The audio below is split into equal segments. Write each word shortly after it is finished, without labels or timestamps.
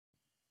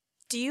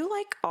Do you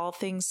like all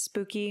things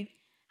spooky?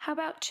 How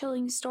about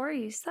chilling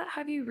stories that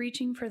have you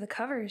reaching for the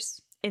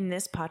covers? In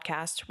this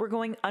podcast, we're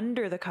going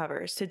under the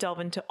covers to delve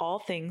into all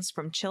things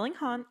from chilling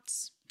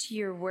haunts To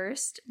your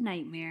worst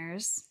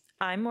nightmares.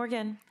 I'm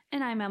Morgan.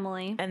 And I'm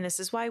Emily. And this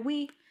is why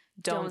we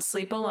don't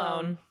sleep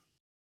alone.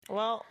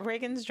 Well,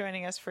 Reagan's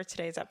joining us for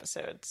today's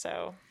episode,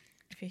 so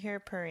if you hear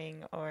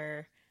purring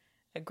or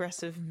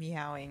aggressive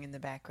meowing in the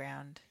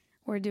background,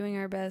 we're doing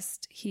our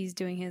best. He's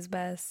doing his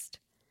best.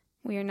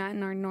 We are not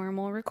in our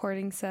normal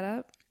recording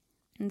setup.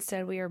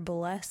 Instead, we are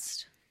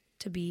blessed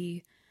to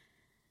be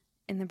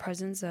in the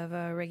presence of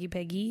Reggie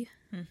Peggy.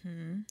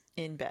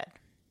 in bed.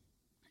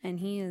 And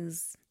he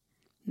is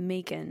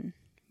making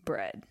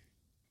bread.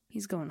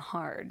 He's going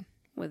hard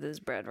with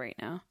his bread right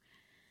now.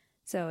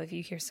 So if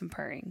you hear some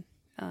purring,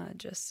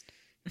 just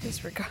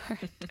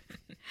disregard.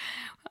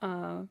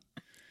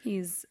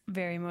 He's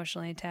very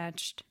emotionally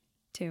attached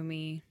to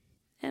me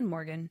and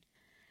Morgan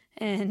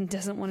and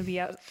doesn't want to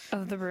be out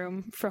of the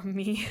room from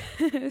me.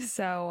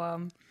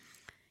 So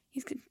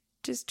he's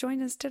just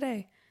join us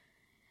today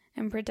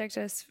and protect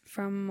us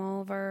from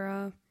all of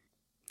our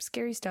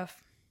scary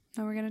stuff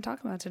that we're going to talk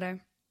about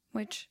today.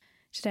 Which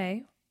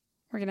today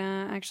we're going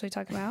to actually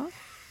talk about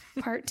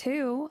part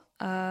 2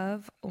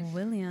 of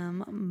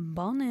William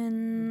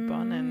Bonin.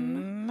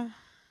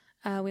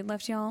 We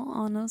left y'all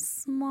on a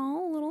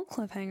small little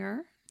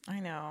cliffhanger. I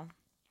know.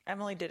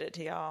 Emily did it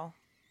to y'all,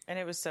 and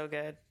it was so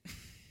good.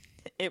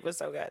 It was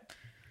so good.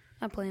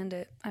 I planned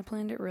it.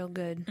 real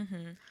good.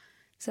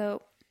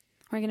 So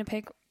we're going to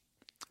pick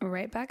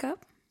right back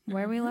up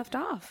where we left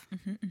off.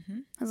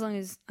 As long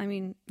as,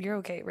 you're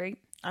okay, right?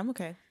 I'm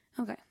okay.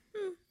 Okay.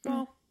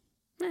 Well,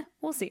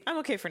 We'll see. I'm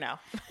okay for now.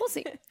 We'll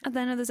see. At the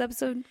end of this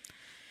episode,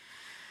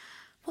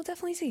 we'll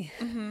definitely see.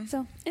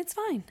 So it's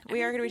fine.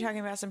 We are going to be talking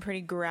about some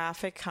pretty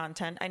graphic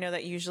content. I know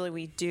that usually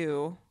we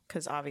do,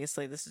 because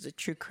obviously this is a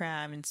true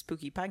crime and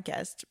spooky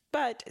podcast,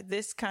 but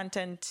this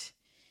content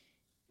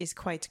is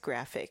quite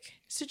graphic.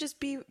 So just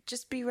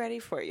be ready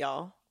for it,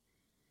 y'all.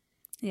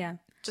 Yeah.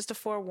 Just a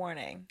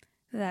forewarning.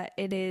 That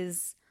it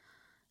is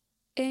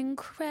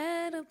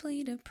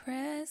incredibly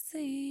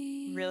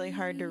depressing. Really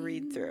hard to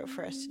read through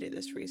for us to do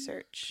this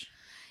research.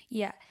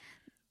 Yeah.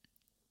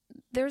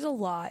 There's a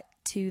lot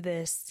to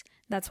this.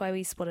 That's why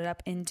we split it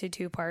up into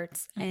 2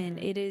 parts. And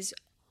it is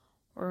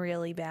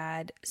really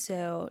bad.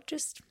 So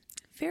just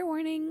fair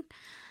warning.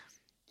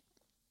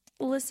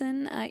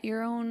 Listen at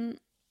your own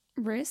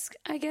risk,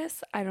 I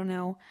guess. I don't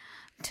know.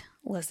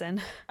 Listen.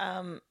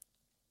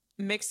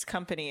 Mixed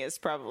company is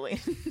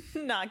probably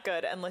not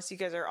good unless you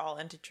guys are all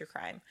into true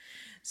crime.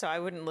 So I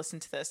wouldn't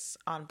listen to this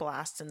on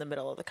blast in the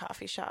middle of the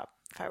coffee shop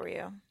if I were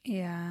you.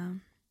 Yeah.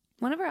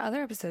 One of our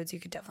other episodes you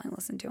could definitely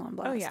listen to on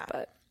blast. Oh, yeah.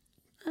 But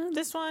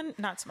this one,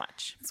 not so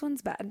much. This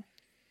one's bad.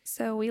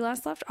 So we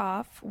last left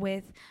off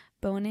with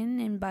Bonin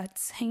and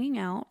Butts hanging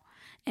out.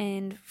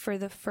 And for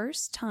the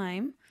first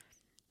time,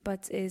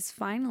 Butts is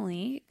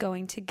finally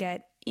going to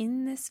get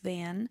in this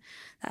van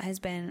that has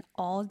been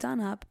all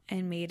done up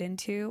and made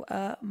into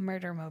a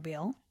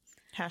murder-mobile.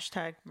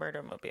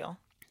 #murdermobile.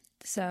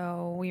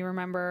 So we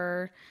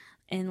remember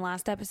in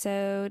last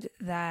episode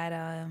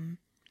that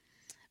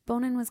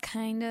Bonin was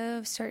kind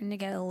of starting to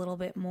get a little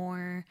bit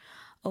more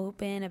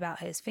open about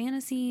his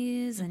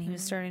fantasies, and he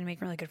was starting to make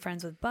really good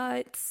friends with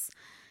Butts.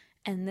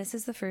 And this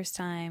is the first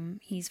time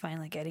he's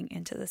finally getting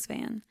into this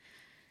van.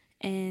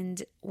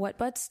 And what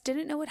Butts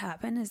didn't know would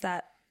happen is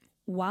that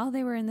while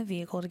they were in the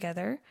vehicle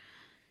together,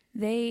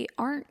 they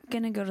aren't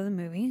going to go to the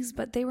movies,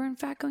 but they were in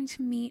fact going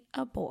to meet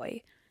a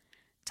boy,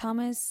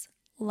 Thomas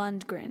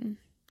Lundgren,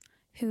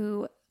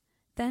 who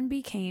then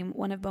became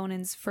one of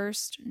Bonin's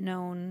first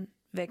known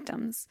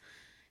victims.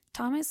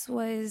 Thomas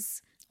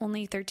was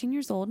only 13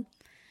 years old,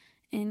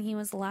 and he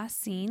was last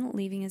seen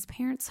leaving his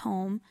parents'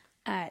 home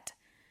at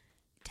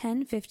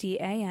 10:50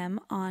 a.m.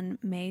 on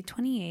May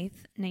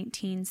 28th,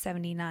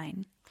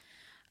 1979.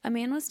 A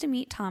man was to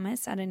meet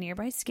Thomas at a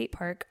nearby skate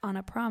park on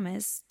a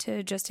promise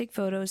to just take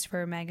photos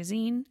for a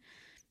magazine,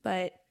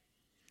 but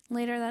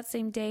later that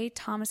same day,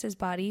 Thomas's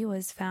body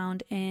was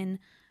found in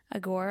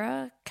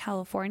Agoura,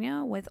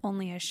 California, with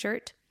only a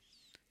shirt,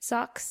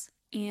 socks,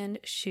 and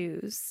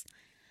shoes.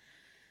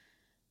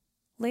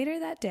 Later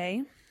that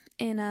day,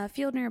 in a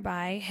field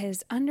nearby,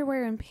 his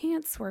underwear and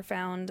pants were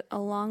found,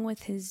 along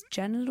with his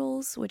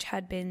genitals, which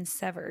had been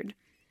severed.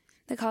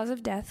 The cause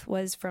of death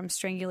was from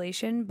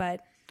strangulation,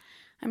 but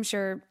I'm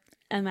sure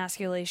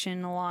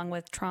emasculation along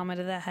with trauma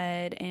to the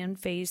head and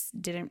face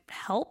didn't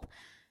help,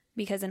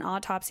 because an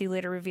autopsy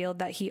later revealed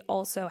that he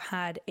also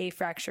had a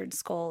fractured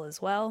skull as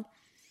well.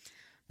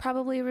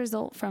 Probably a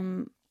result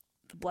from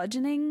the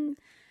bludgeoning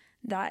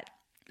that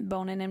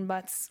Bonin and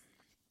Butts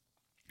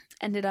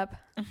ended up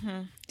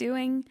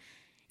doing.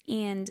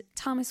 And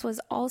Thomas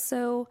was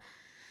also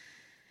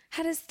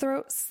had his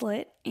throat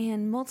slit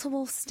and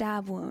multiple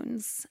stab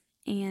wounds.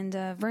 And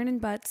Vernon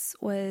Butts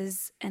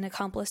was an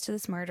accomplice to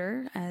this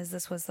murder, as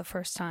this was the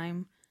first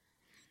time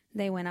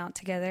they went out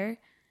together,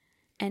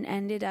 and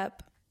ended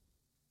up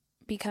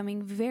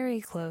becoming very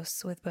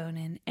close with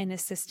Bonin and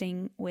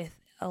assisting with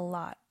a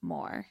lot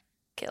more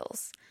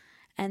kills.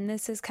 And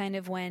this is kind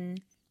of when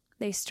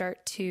they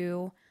start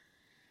to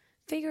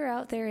figure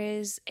out there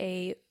is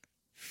a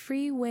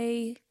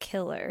freeway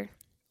killer,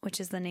 which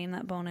is the name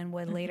that Bonin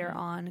would later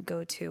on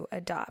go to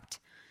adopt.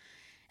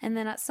 And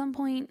then at some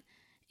point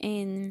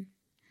in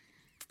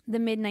the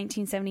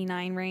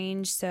mid-1979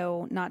 range,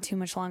 so not too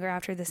much longer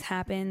after this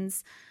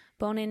happens,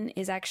 Bonin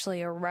is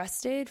actually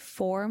arrested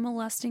for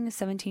molesting a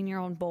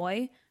 17-year-old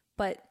boy,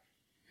 but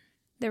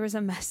there was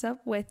a mess up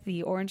with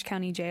the Orange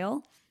County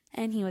Jail,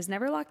 and he was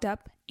never locked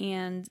up,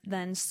 and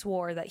then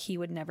swore that he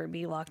would never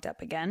be locked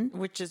up again.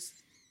 Which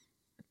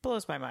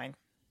blows my mind.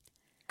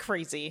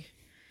 Crazy.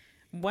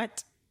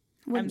 What?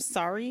 I'm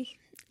sorry?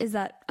 Is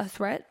that a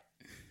threat?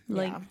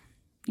 Like,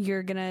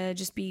 you're gonna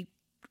just be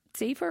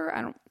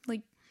safer?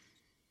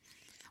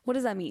 What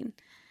does that mean?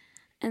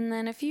 And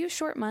then a few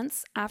short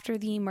months after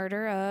the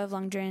murder of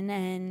Lundgren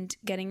and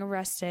getting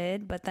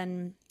arrested, but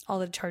then all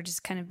the charges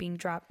kind of being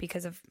dropped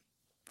because of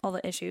all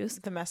the issues.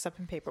 The mess up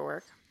in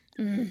paperwork.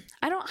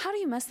 How do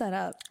you mess that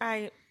up?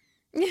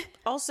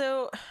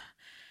 Also,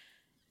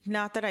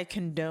 not that I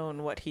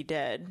condone what he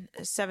did.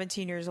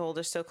 17 years old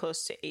is so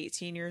close to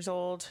 18 years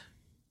old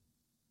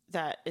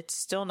that it's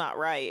still not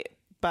right.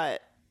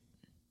 But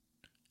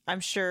I'm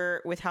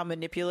sure with how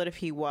manipulative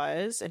he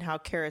was and how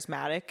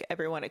charismatic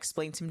everyone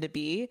explains him to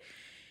be,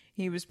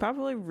 he was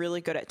probably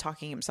really good at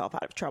talking himself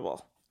out of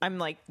trouble. I'm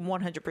like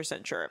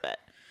 100% sure of it.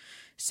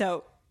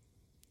 So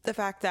the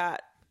fact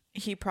that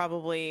he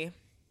probably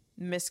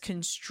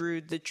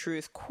misconstrued the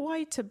truth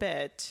quite a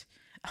bit.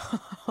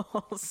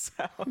 Also,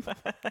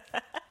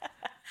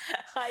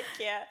 I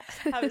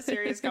can't have a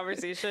serious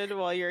conversation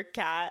while your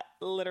cat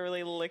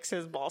literally licks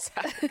his ball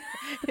sack,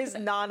 his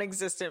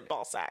non-existent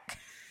ball sack.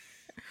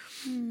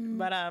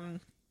 But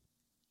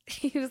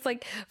he was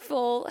like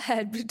full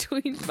head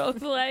between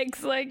both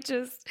legs, like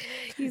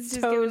he's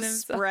just toes giving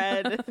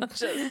himself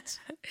spread.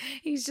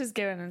 He's just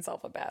giving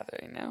himself a bath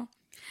right now.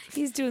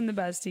 He's doing the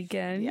best he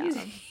can. Yeah.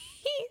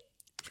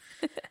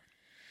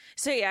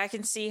 So yeah, I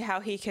can see how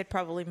he could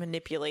probably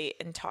manipulate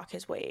and talk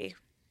his way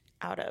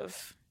out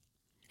of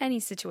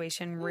any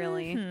situation,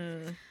 really.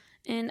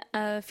 In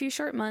a few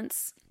short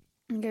months,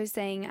 it goes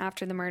saying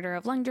after the murder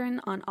of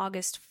Lundgren on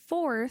August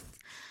 4th,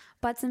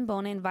 Butts and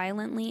Bonin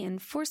violently and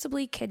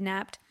forcibly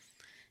kidnapped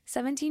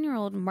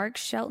 17-year-old Mark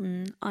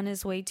Shelton on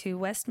his way to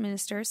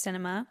Westminster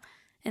Cinema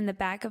in the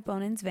back of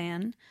Bonin's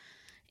van.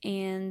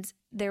 And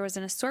there was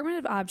an assortment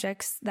of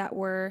objects that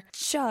were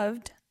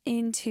shoved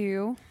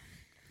into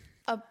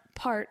a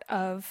part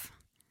of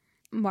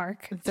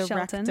Mark the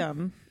Shelton.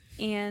 rectum.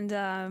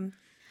 And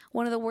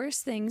one of the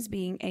worst things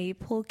being a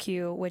pool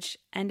cue, which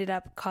ended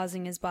up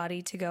causing his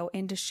body to go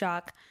into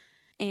shock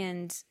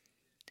and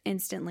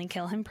instantly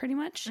kill him pretty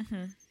much.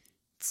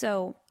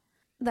 So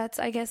that's,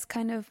 I guess,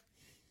 kind of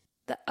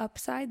the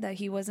upside that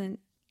he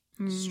wasn't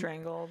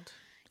Strangled,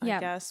 I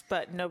guess.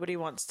 But nobody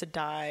wants to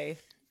die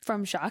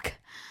from shock.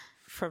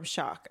 From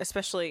shock,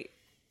 especially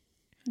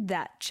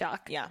that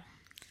shock. Yeah.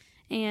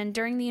 And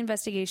during the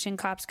investigation,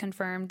 cops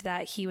confirmed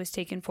that he was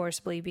taken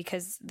forcibly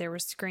because there were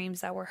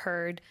screams that were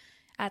heard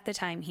at the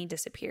time he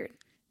disappeared.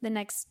 The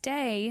next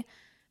day,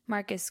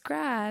 Marcus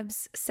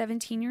Grabs,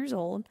 17 years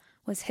old,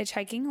 was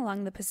hitchhiking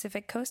along the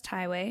Pacific Coast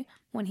Highway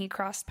when he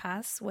crossed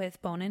paths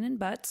with Bonin and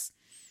Butts,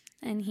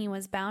 and he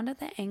was bound at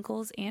the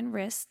ankles and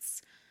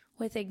wrists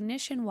with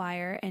ignition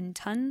wire and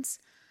tons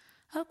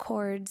of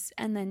cords,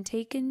 and then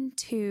taken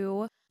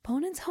to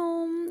Bonin's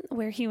home,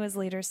 where he was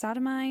later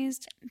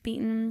sodomized,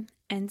 beaten,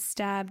 and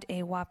stabbed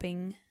a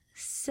whopping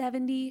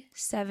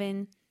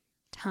 77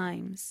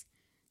 times.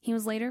 He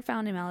was later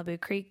found in Malibu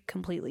Creek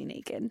completely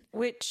naked.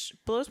 Which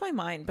blows my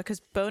mind because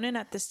Bonin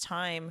at this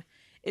time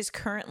is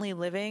currently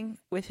living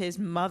with his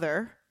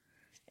mother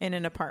in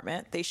an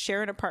apartment. They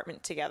share an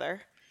apartment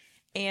together,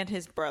 and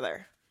his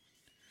brother.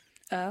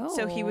 Oh.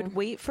 So he would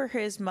wait for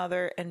his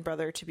mother and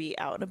brother to be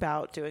out and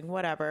about doing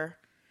whatever,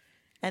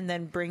 and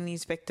then bring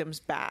these victims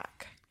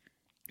back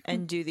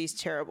and do these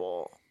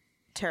terrible,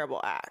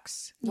 terrible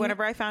acts. Yeah.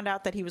 Whenever I found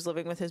out that he was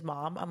living with his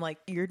mom, I'm like,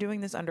 you're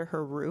doing this under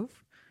her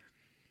roof?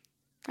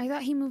 I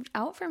thought he moved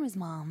out from his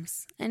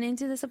mom's and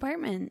into this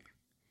apartment.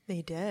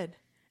 They did.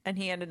 And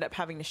he ended up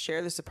having to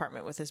share this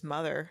apartment with his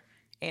mother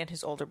and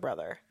his older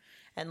brother.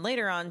 And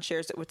later on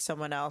shares it with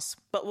someone else.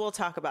 But we'll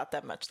talk about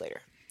that much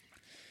later.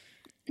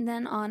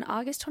 Then on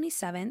August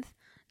 27th,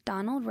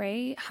 Donald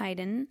Ray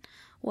Hayden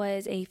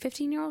was a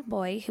 15-year-old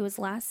boy who was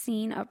last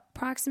seen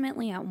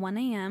approximately at 1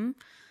 a.m.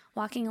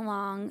 walking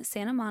along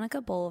Santa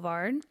Monica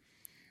Boulevard.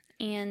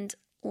 And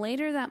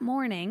later that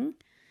morning,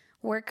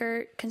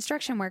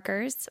 construction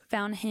workers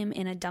found him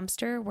in a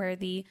dumpster where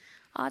the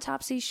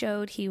autopsy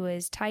showed he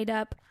was tied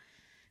up,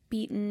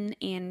 beaten,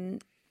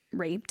 and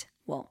raped.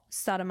 Well,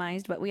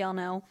 sodomized, but we all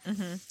know.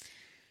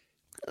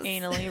 Mm-hmm.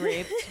 Anally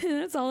raped.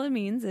 That's all it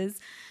means is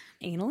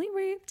anally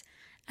raped,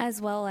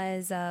 as well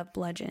as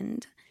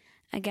bludgeoned.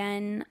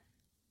 Again,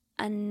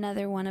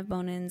 another one of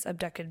Bonin's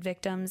abducted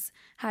victims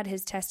had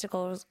his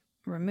testicles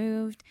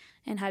removed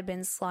and had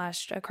been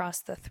slashed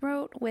across the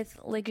throat, with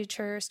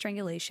ligature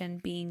strangulation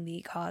being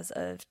the cause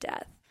of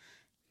death.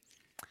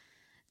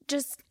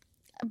 just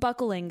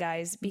buckle in,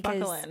 guys,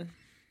 because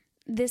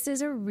this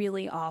is a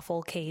really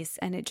awful case,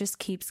 and it just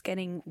keeps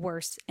getting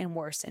worse and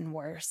worse and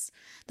worse.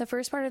 The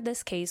first part of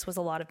this case was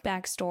a lot of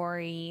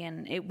backstory,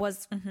 and it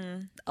was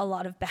a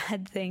lot of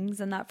bad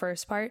things in that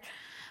first part.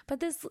 But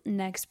this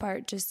next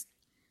part just...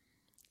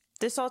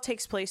 This all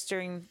takes place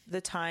during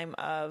the time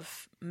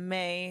of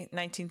May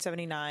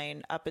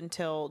 1979 up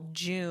until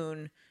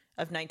June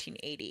of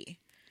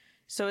 1980.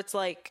 So it's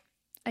like...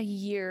 a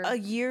year. A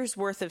year's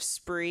worth of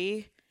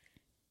spree,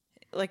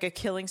 like a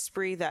killing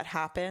spree that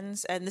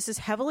happens. And this is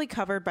heavily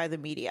covered by the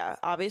media.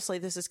 Obviously,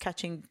 this is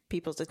catching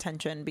people's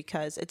attention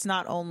because it's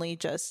not only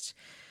just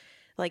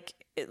like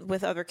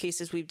with other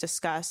cases we've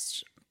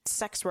discussed,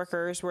 sex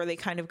workers where they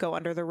kind of go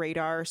under the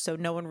radar. So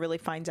no one really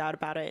finds out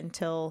about it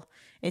until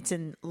it's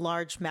in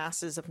large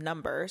masses of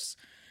numbers.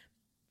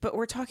 But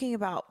we're talking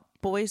about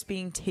boys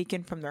being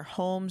taken from their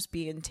homes,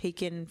 being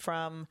taken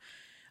from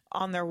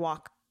on their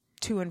walk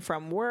to and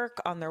from work,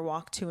 on their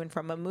walk to and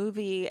from a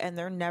movie, and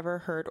they're never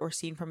heard or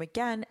seen from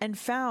again, and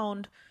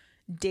found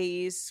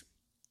days,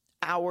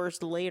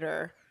 hours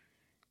later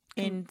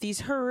in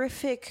these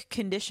horrific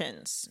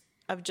conditions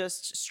of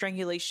just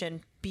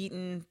strangulation,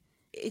 beaten.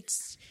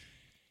 It's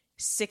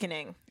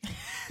sickening.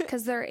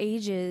 Because their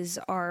ages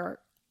are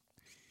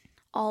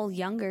all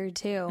younger,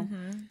 too.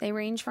 They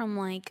range from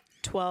like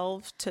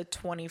 12 to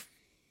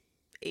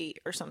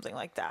 28 or something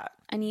like that.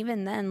 And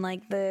even then,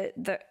 like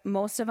the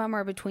most of them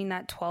are between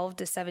that 12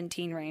 to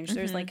 17 range.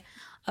 There's like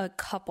a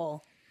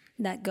couple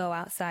that go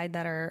outside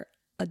that are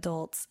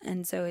adults.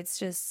 And so it's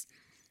just,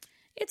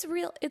 it's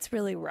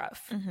really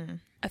rough.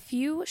 A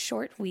few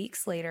short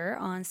weeks later,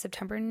 on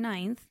September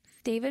 9th,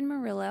 David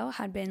Murillo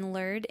had been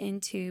lured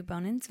into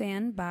Bonin's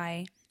van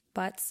by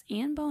Butts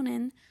and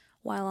Bonin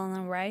while on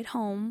the ride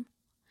home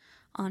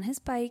on his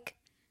bike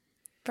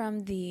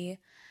from the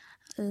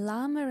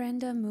La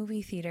Miranda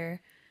movie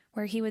theater,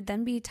 where he would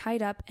then be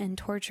tied up and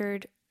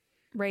tortured,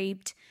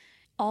 raped,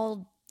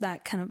 all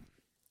that kind of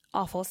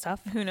awful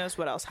stuff. Who knows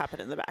what else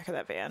happened in the back of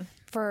that van?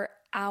 For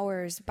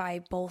hours by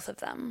both of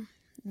them.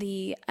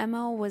 The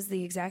MO was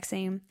the exact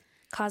same.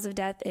 Cause of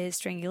death is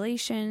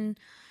strangulation,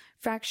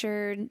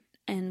 fractured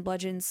and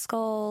bludgeoned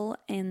skull,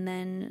 and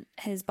then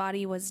his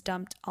body was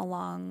dumped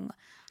along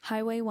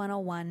Highway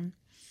 101,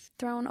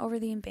 thrown over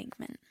the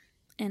embankment.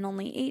 And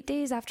only 8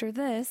 days after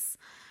this,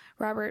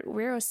 Robert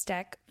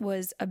Wirostek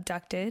was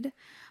abducted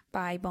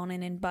by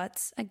Bonin and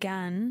Butts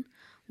again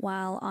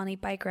while on a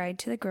bike ride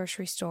to the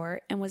grocery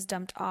store and was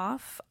dumped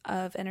off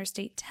of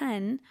Interstate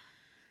 10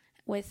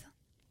 with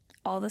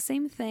all the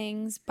same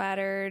things,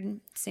 battered,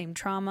 same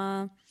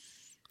trauma,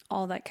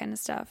 all that kind of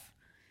stuff.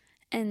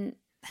 And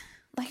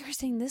like you were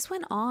saying, this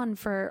went on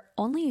for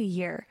only a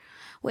year,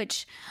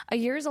 which a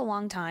year is a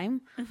long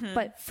time,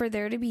 but for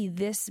there to be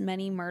this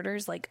many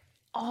murders, like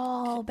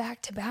all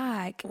back to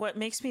back. What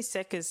makes me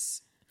sick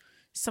is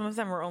some of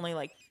them were only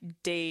like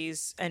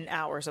days and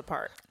hours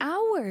apart.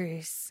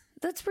 Hours.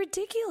 That's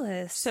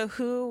ridiculous. So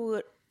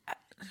who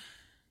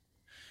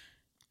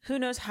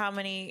knows how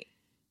many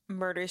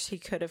murders he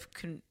could have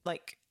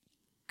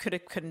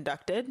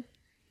conducted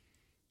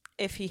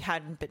if he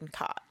hadn't been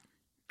caught.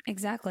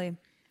 Exactly.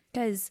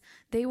 Because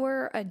they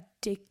were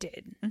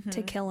addicted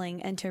to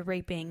killing and to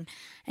raping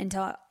and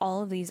to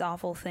all of these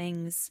awful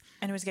things.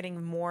 And it was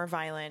getting more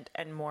violent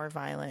and more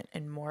violent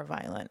and more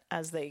violent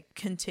as they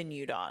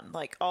continued on.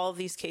 Like, all of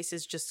these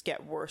cases just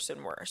get worse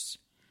and worse.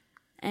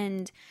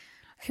 And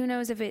who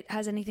knows if it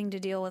has anything to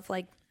deal with,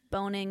 like,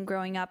 Bonin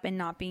growing up and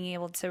not being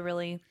able to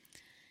really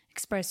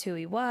express who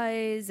he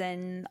was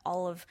and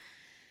all of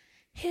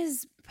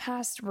his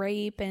past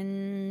rape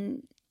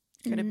and...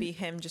 Could it be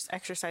him just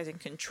exercising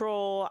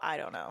control? I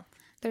don't know.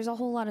 There's a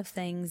whole lot of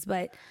things,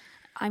 but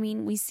I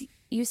mean,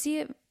 you see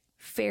it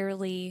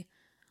fairly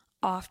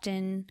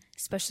often,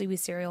 especially with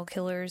serial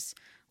killers,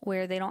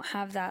 where they don't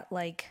have that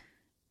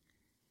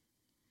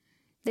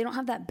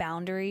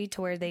boundary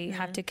to where they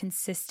have to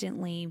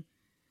consistently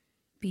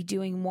be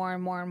doing more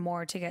and more and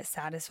more to get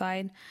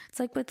satisfied. It's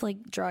like with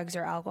like drugs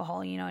or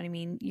alcohol, you know what I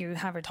mean? You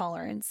have a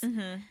tolerance,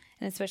 and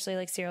especially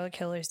like serial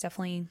killers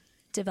definitely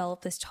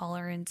develop this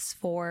tolerance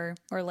for,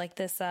 or like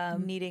this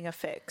needing a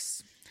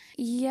fix.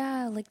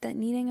 Yeah, like that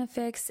needing a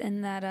fix,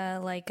 and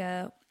that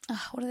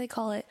what do they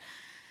call it,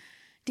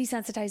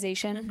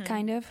 desensitization,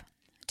 kind of,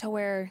 to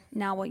where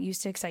now what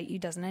used to excite you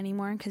doesn't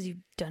anymore because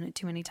you've done it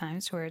too many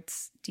times, to where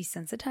it's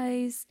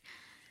desensitized.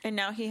 And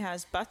now he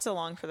has Butts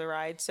along for the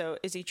ride, so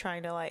is he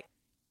trying to like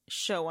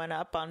show one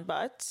up on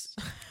Butts?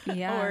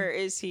 Yeah. Or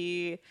is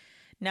he,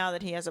 now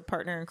that he has a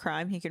partner in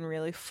crime, he can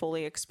really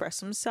fully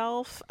express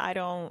himself?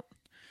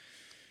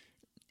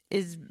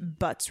 Is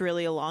Butts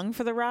really along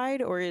for the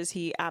ride, or is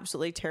he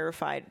absolutely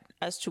terrified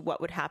as to what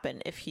would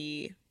happen if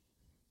he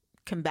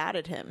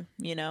combated him,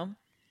 you know?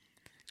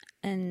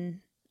 And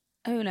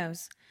who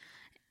knows?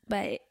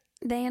 But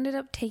they ended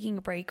up taking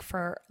a break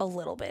for a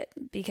little bit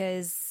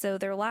because so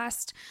their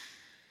last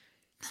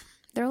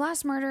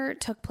murder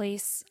took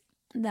place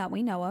that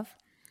we know of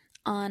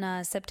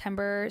on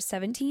September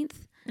 17th.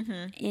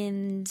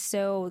 And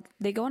so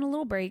they go on a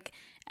little break,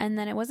 And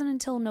then it wasn't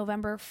until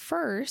November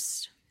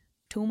 1st,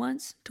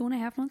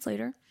 2.5 months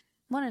later,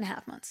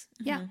 1.5 months.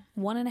 Yeah,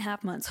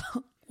 1.5 months.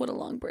 What a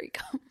long break.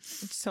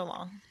 It's so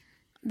long.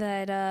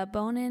 That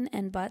Bonin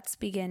and Butts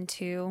began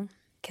to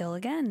kill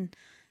again.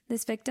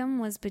 This victim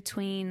was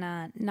between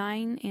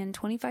 9 and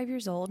 25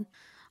 years old,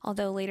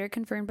 although later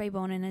confirmed by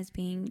Bonin as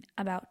being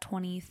about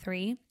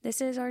 23. This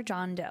is our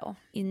John Doe.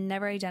 He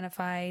never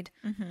identified.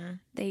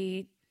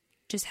 They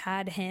just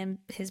had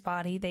his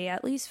body. They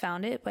at least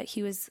found it, but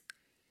he was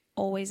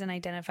always an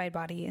identified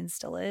body and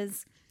still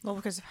is. Well,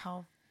 because of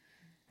how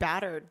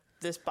battered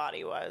this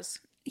body was.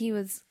 He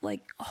was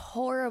like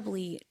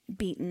horribly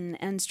beaten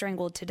and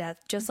strangled to death,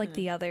 just like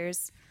the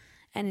others.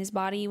 And his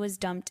body was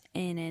dumped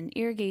in an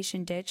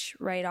irrigation ditch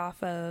right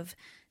off of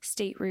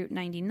State Route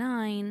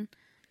 99,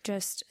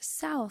 just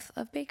south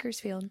of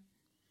Bakersfield.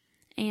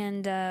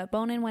 And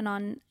Bonin went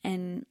on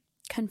and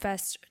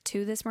confessed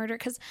to this murder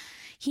because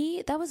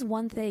that was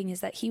one thing, is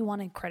that he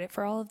wanted credit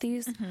for all of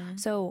these.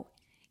 So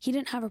he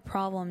didn't have a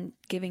problem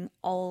giving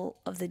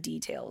all of the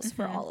details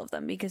for all of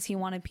them because he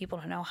wanted people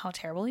to know how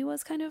terrible he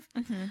was, kind of,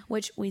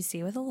 which we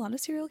see with a lot of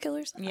serial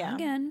killers. Yeah.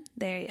 Again,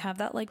 they have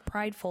that like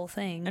prideful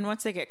thing. And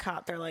once they get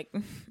caught, they're like,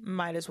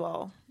 might as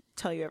well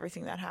tell you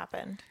everything that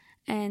happened.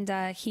 And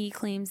he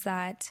claims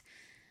that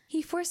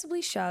he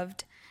forcibly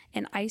shoved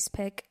an ice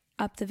pick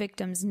up the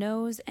victim's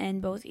nose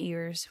and both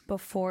ears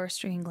before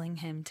strangling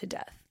him to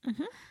death.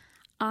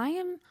 I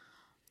am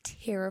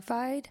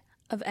terrified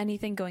of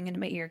anything going into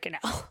my ear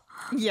canal.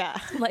 Yeah.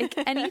 Like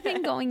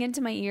anything going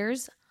into my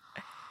ears,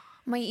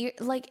 my ear,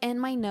 like,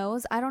 and my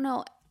nose. I don't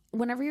know.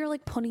 Whenever you're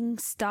like putting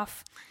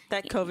stuff,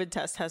 That COVID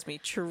test has me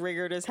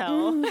triggered as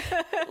hell.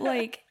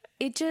 like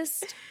it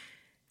just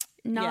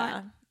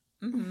not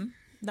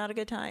Not a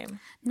good time.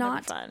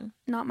 Not fun.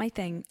 Not my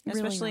thing.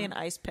 Especially really an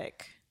ice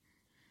pick.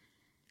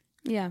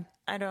 Yeah.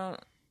 I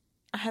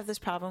have this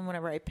problem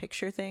whenever I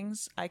picture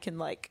things. I can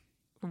like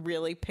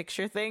really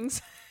picture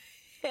things.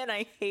 And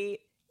I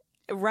hate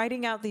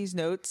writing out these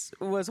notes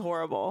was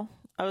horrible.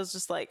 I was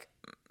just like,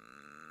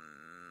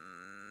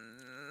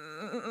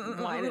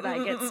 Why did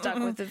I get stuck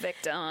with the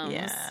victims?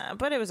 yeah,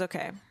 but it was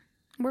okay.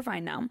 We're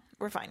fine now.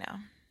 We're fine now.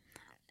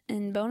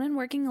 And Bonin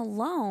working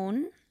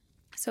alone,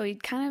 so he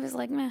kind of is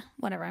like, meh,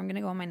 whatever, I'm going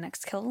to go on my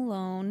next kill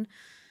alone.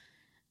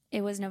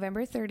 It was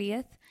November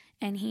 30th,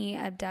 and he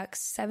abducts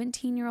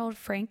 17-year-old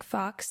Frank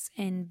Fox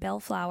in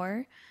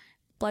Bellflower,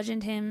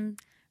 bludgeoned him,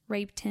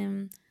 raped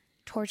him,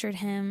 tortured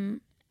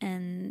him,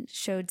 and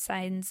showed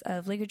signs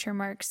of ligature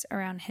marks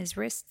around his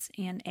wrists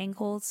and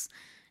ankles,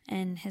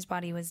 and his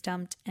body was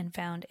dumped and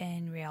found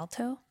in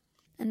Rialto.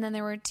 And then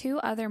there were 2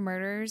 other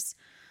murders,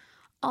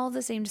 all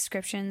the same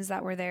descriptions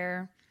that were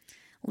there.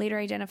 Later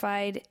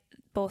identified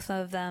both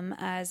of them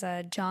as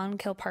John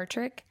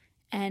Kilpatrick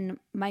and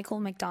Michael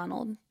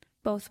McDonald.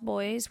 Both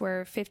boys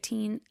were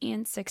 15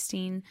 and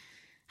 16,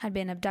 had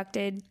been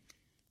abducted,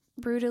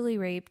 brutally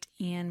raped,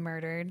 and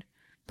murdered.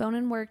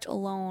 Bonin worked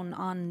alone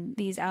on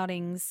these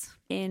outings,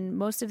 and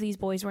most of these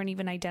boys weren't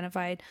even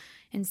identified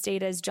and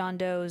stayed as John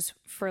Does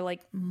for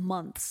like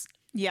months.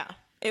 Yeah.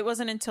 It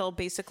wasn't until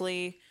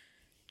basically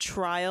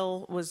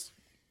trial was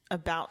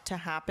about to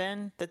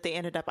happen that they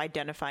ended up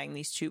identifying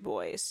these 2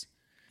 boys.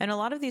 And a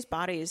lot of these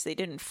bodies they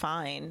didn't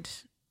find.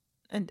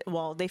 And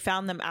well, they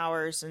found them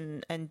hours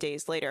and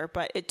days later,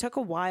 but it took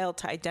a while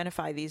to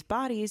identify these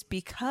bodies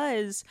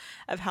because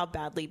of how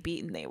badly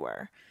beaten they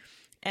were.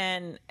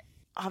 And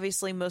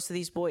obviously most of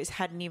these boys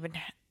hadn't even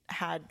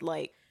had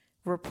like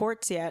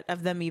reports yet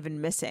of them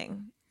even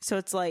missing. So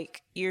it's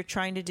like you're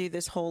trying to do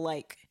this whole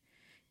like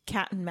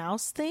cat and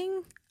mouse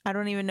thing. I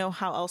don't even know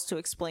how else to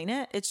explain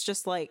it. It's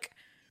just like,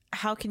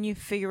 how can you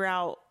figure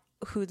out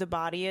who the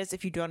body is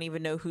if you don't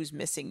even know who's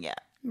missing yet?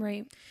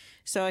 Right.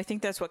 So I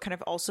think that's what kind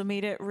of also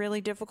made it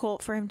really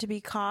difficult for him to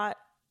be caught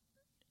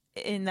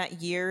in that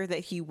year that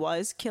he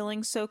was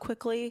killing so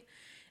quickly,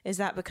 is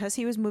that because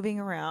he was moving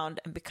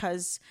around and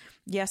because,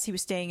 yes, he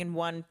was staying in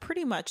one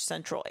pretty much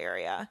central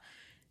area,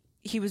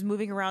 he was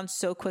moving around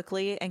so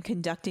quickly and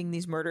conducting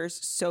these murders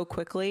so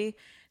quickly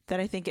that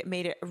I think it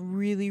made it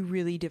really,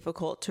 really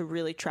difficult to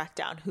really track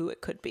down who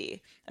it could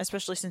be,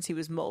 especially since he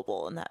was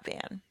mobile in that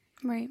van.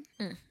 Right.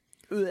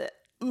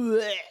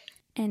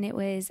 And it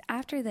was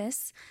after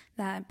this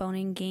that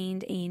Bonin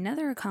gained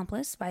another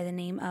accomplice by the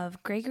name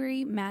of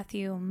Gregory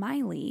Matthew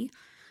Miley,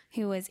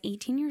 who was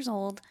 18 years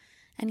old,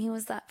 and he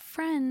was that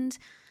friend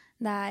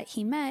that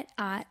he met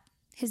at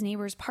his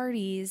neighbor's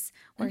parties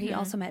where he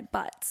also met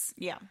Butts.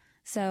 Yeah.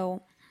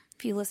 So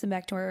if you listen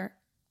back to our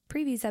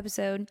previous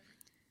episode,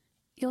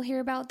 you'll hear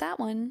about that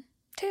one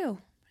too.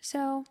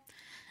 So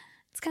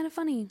it's kind of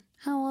funny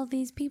how all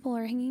these people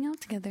are hanging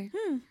out together,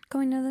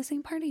 going to the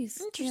same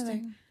parties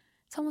together.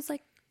 It's almost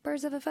like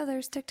birds of a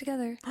feather stick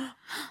together.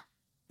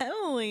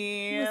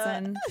 Emily.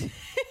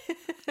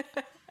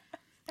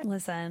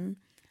 Listen.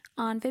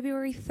 On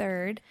February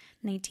 3rd,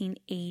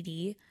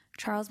 1980,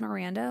 Charles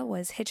Miranda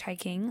was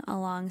hitchhiking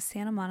along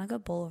Santa Monica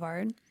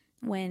Boulevard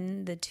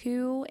when the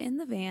 2 in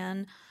the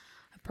van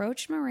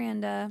approached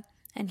Miranda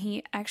And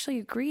he actually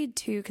agreed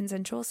to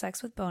consensual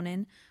sex with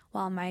Bonin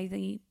while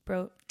Miley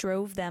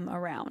drove them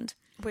around.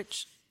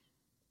 Which,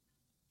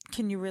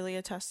 can you really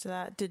attest to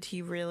that? Did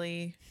he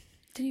really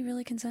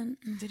consent?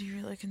 Did he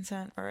really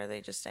consent? Or are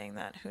they just saying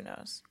that? Who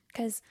knows?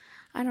 Because,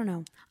 I don't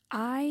know.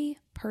 I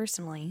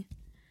personally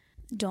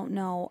don't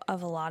know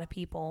of a lot of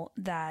people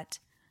that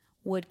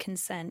would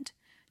consent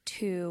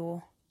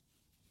to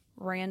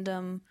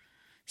random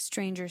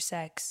stranger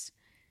sex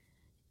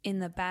in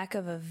the back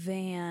of a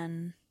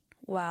van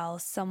while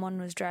someone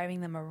was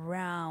driving them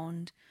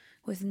around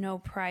with no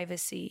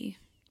privacy.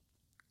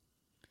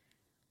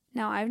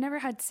 Now, I've never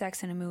had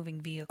sex in a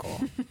moving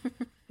vehicle.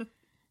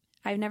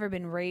 I've never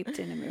been raped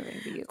in a moving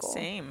vehicle.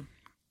 Same.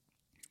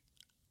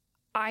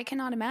 I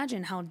cannot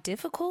imagine how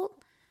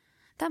difficult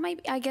that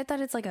might be. I get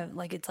that it's like a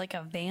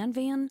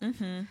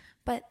van,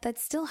 but that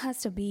still has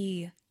to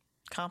be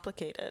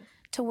complicated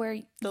to where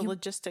the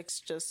logistics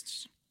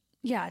just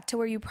to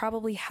where you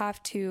probably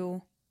have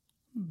to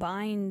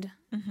bind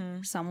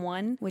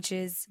someone, which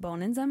is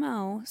Bonin's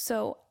MO.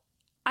 So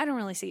I don't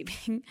really see it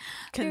being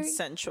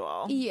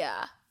consensual.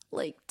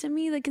 Like, to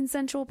me, the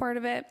consensual part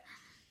of it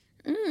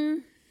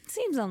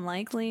seems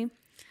unlikely.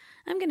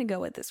 I'm going to go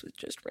with this was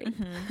just rape.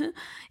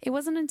 It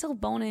wasn't until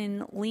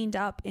Bonin leaned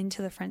up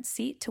into the front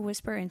seat to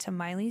whisper into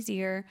Miley's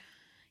ear,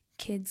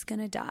 "Kid's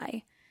gonna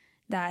die,"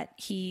 that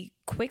he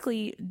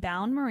quickly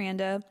bound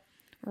Miranda,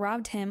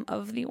 robbed him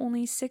of the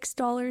only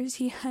 $6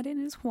 he had in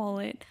his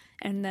wallet,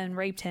 and then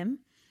raped him,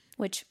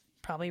 which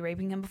probably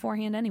raping him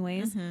beforehand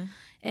anyways.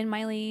 And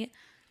Miley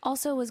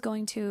also was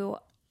going to,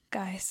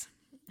 guys,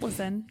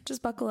 listen,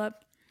 just buckle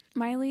up.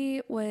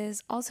 Miley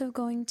was also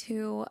going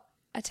to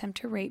attempt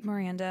to rape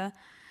Miranda,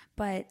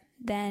 but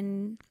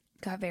then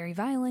got very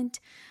violent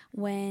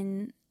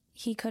when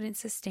he couldn't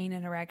sustain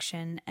an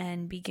erection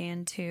and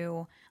began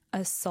to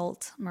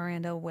assault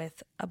Miranda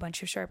with a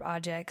bunch of sharp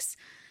objects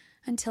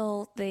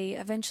until they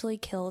eventually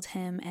killed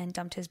him and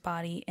dumped his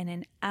body in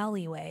an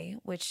alleyway,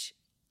 which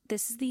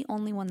this is the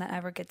only one that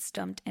ever gets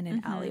dumped in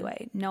an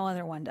alleyway. No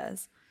other one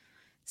does.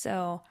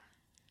 So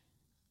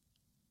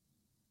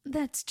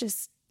that's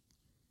just,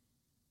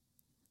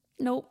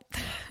 nope.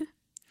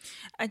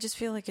 I just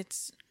feel like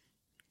it's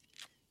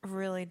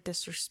really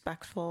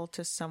disrespectful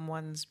to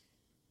someone's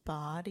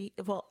body.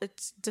 Well,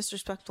 it's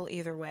disrespectful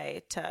either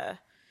way to,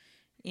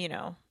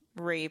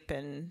 rape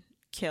and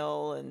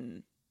kill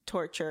and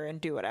torture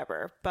and do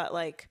whatever. But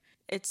like,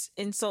 it's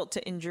insult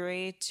to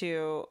injury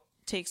to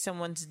take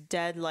someone's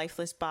dead,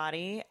 lifeless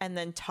body and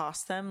then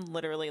toss them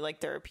literally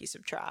like they're a piece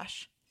of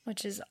trash.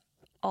 Which is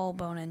all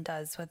Bonin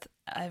does with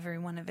every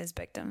one of his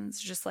victims.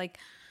 Just like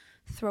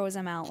throws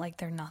them out like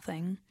they're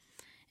nothing.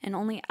 And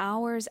only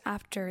hours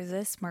after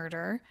this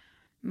murder,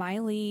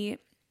 Miley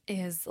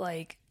is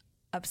like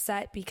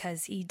upset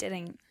because he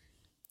didn't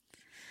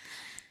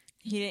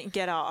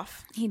get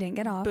off.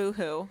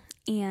 Boo-hoo.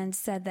 And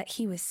said that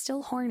he was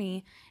still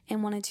horny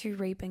and wanted to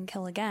rape and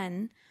kill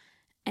again.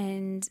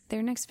 And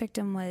their next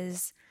victim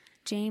was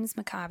James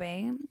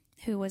McCabe,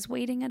 who was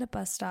waiting at a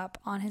bus stop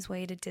on his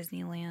way to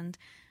Disneyland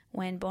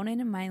when Bonin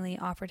and Miley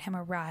offered him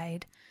a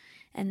ride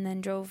and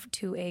then drove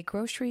to a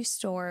grocery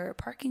store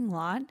parking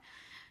lot.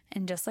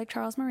 And just like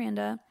Charles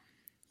Miranda,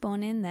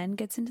 Bonin then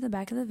gets into the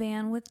back of the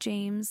van with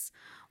James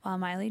while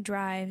Miley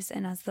drives,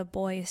 and as the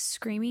boy is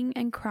screaming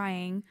and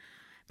crying,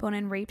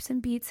 Bonin rapes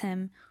and beats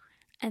him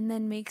and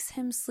then makes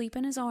him sleep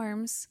in his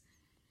arms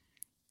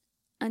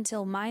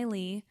until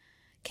Miley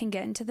can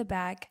get into the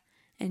back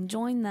and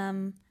join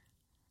them.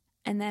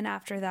 And then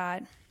after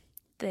that,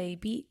 they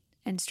beat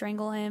and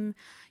strangle him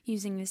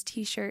using his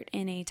t-shirt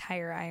in a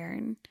tire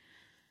iron.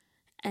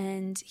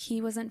 And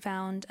he wasn't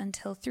found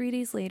until 3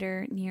 days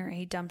later near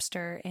a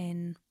dumpster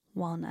in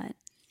Walnut.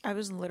 I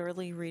was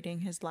literally reading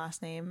his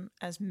last name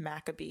as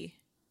Maccabee.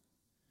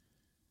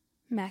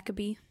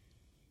 Maccabee.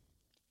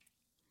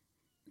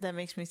 That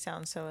makes me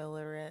sound so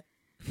illiterate.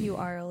 You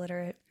are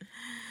illiterate.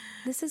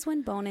 This is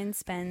when Bonin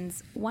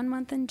spends 1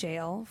 month in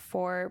jail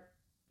for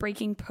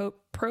breaking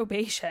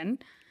probation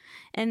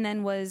and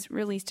then was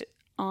released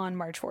on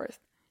March 4th.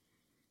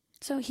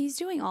 So he's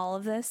doing all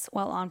of this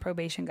while on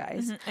probation,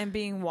 guys. And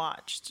being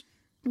watched.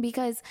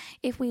 Because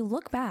if we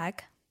look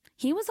back,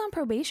 he was on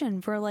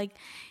probation for like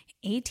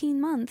 18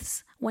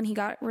 months when he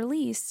got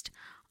released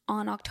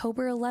on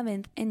October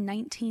 11th in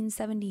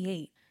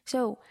 1978.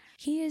 So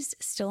he is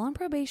still on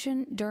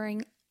probation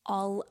during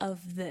all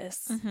of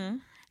this.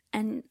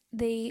 And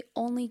they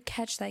only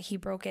catch that he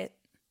broke it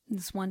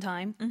this one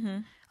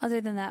time.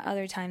 Other than that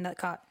other time that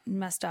got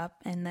messed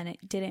up and then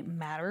it didn't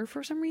matter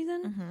for some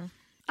reason.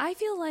 I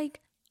feel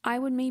like I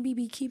would maybe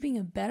be keeping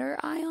a better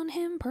eye on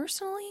him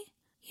personally.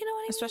 You know what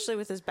I mean? Especially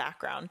with his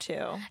background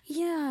too.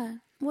 Yeah.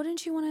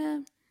 Wouldn't you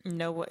want to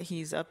know what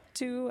he's up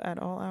to at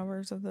all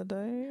hours of the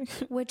day?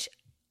 Which,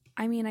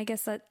 I mean, I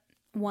guess that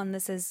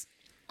this is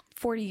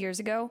 40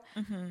 years ago.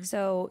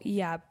 So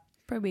yeah,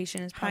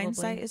 probation is probably...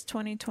 Hindsight is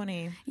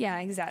 2020. Yeah,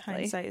 exactly.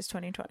 Hindsight is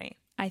 2020.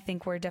 I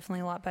think we're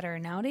definitely a lot better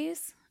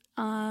nowadays.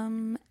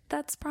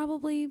 That's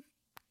probably...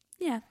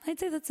 Yeah, I'd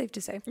say that's safe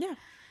to say. Yeah.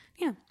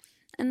 Yeah.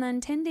 And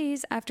then 10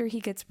 days after he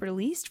gets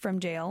released from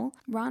jail,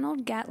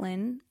 Ronald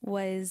Gatlin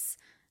was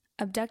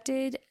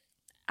abducted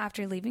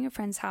after leaving a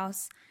friend's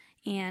house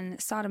and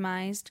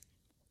sodomized,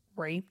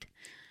 raped,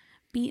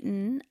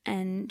 beaten,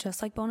 and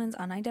just like Bonan's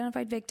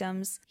unidentified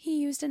victims, he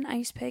used an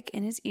ice pick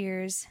in his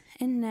ears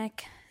and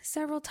neck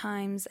several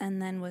times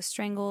and then was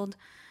strangled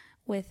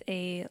with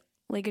a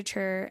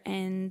ligature,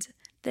 and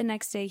the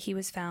next day he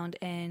was found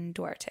in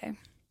Duarte.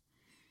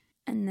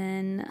 And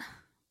then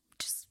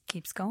just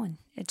keeps going.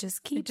 It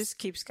just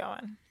keeps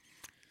going.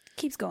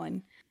 Keeps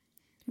going.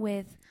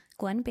 With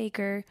Glenn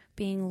Baker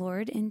being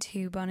lured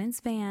into Bonan's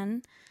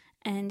van,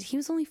 and he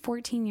was only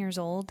 14 years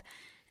old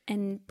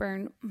and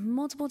burned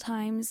multiple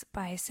times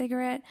by a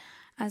cigarette,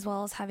 as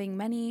well as having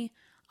many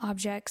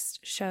objects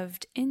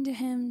shoved into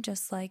him,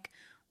 just like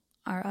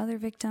our other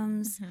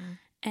victims. Mm-hmm.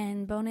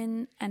 And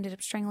Bonin ended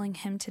up strangling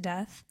him to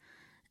death.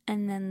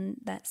 And then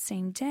that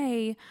same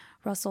day,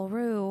 Russell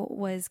Rue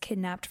was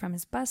kidnapped from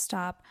his bus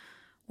stop,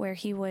 where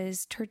he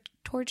was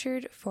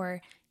tortured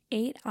for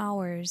 8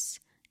 hours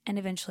and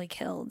eventually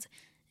killed.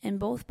 And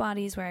both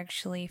bodies were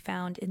actually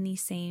found in the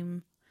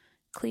same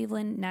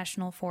Cleveland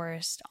National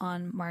Forest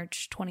on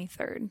March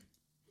 23rd.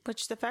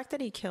 Which, the fact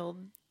that he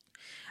killed...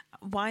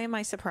 Why am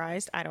I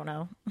surprised? I don't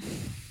know.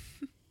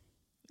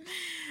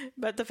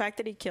 But the fact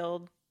that he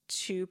killed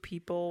 2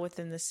 people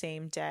within the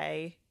same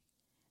day...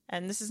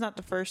 And this is not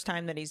the first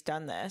time that he's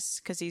done this,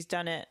 because he's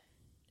done it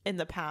in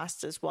the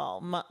past as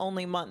well,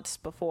 only months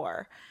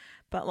before.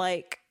 But,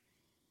 like,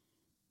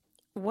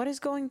 what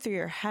is going through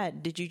your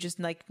head? Did you just,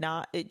 like,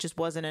 not... It just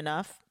wasn't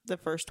enough, the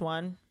first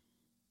one?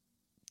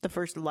 The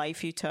first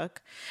life you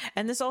took?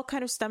 And this all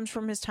kind of stems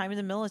from his time in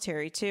the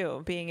military,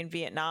 too, being in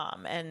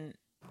Vietnam and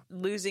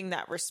losing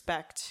that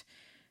respect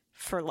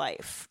for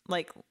life.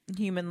 Like,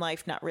 human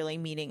life not really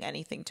meaning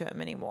anything to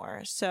him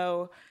anymore.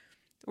 So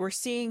we're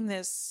seeing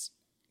this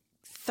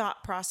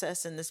thought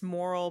process and this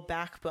moral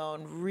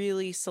backbone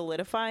really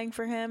solidifying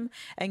for him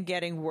and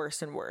getting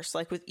worse and worse,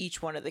 like with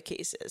each one of the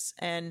cases.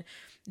 And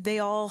they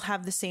all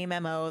have the same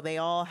MO. They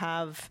all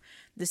have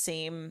the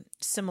same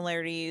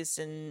similarities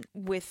and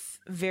with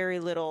very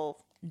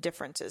little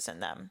differences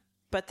in them.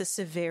 But the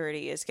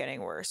severity is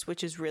getting worse,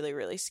 which is really,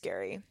 really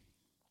scary.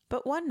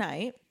 But one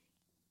night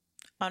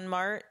in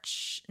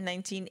March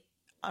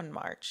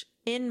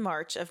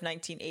of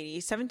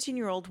 1980,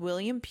 17-year-old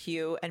William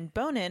Pugh and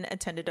Bonin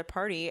attended a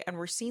party and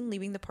were seen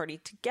leaving the party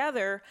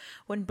together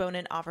when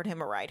Bonin offered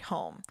him a ride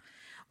home.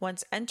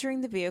 Once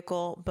entering the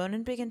vehicle,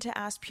 Bonin began to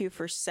ask Pugh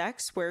for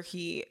sex, where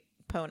he...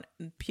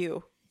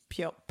 Pugh.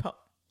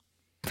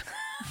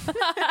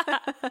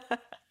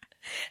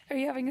 Are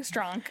you having a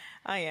strong?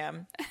 I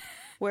am.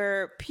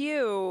 Where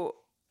Pugh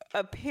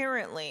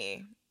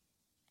apparently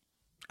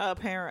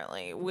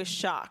was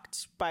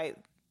shocked by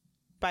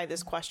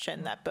this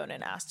question that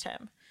Bonin asked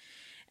him.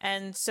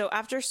 And so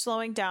after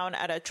slowing down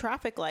at a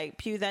traffic light,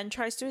 Pugh then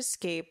tries to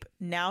escape,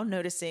 now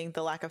noticing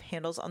the lack of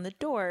handles on the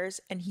doors,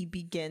 and he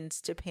begins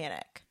to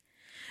panic.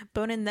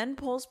 Bonin then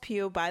pulls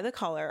Pugh by the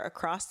collar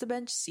across the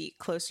bench seat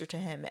closer to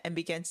him and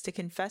begins to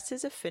confess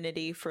his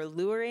affinity for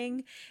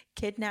luring,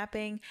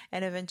 kidnapping,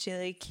 and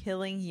eventually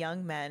killing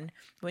young men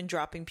when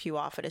dropping Pugh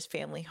off at his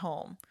family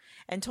home,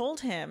 and told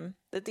him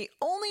that the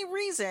only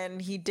reason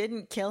he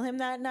didn't kill him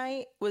that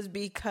night was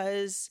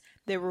because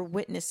there were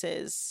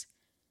witnesses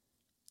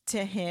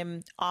to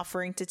him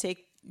offering to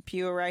take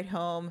Pugh a ride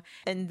home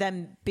and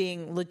them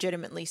being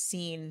legitimately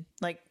seen,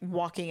 like,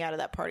 walking out of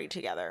that party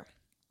together.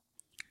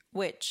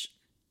 Which...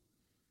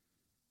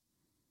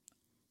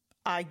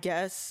 I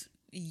guess,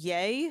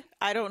 yay?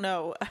 I don't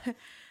know.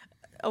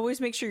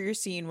 Always make sure you're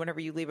seen whenever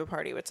you leave a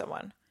party with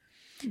someone.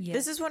 Yes.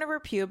 This is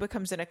whenever Pugh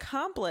becomes an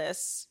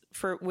accomplice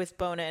with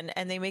Bonin,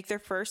 and they make their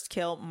first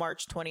kill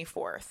March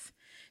 24th.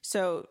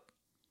 So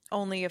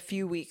only a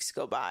few weeks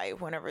go by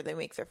whenever they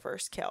make their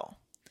first kill.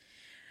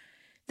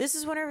 This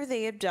is whenever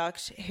they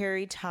abduct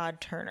Harry Todd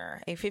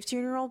Turner, a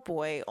 15-year-old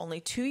boy,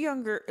 only 2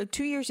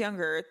 years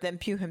younger than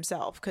Pugh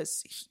himself,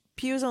 because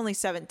Pugh is only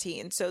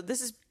 17. So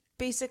this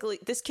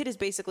kid is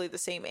basically the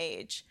same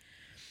age.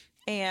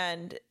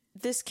 And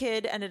this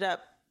kid ended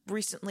up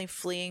recently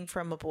fleeing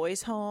from a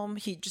boys' home.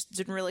 He just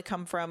didn't really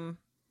come from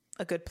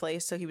a good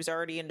place, so he was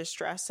already in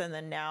distress, and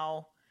then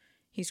now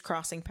he's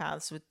crossing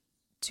paths with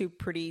 2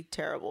 pretty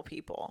terrible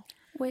people.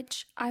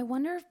 Which I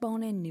wonder if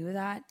Bonin knew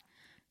that,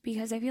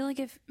 because I feel like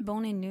if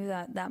Bonin knew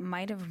that, that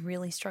might have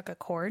really struck a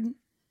chord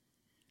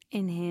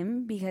in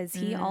him, because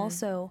he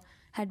also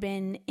had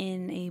been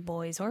in a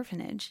boys'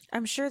 orphanage.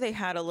 I'm sure they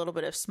had a little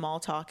bit of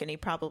small talk, and he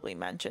probably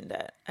mentioned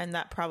it. And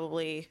that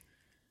probably,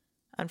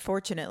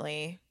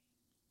 unfortunately,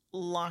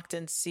 locked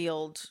and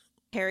sealed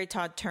Harry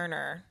Todd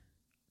Turner.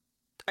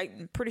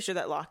 I'm pretty sure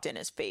that locked in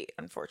his fate,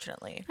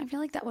 unfortunately. I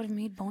feel like that would have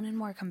made Bonin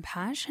more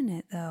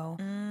compassionate, though.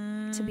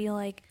 To be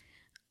like,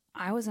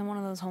 I was in one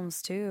of those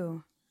homes,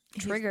 too.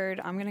 Triggered.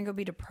 I'm going to go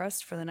be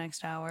depressed for the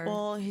next hour.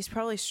 Well, he's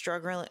probably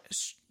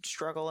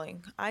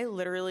struggling. I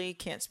literally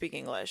can't speak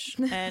English.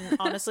 And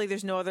honestly,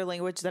 there's no other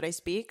language that I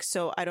speak,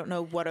 so I don't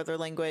know what other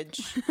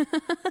language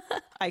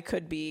I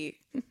could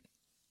be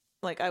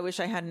Like, I wish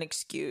I had an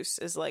excuse.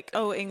 Is like,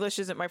 oh, English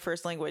isn't my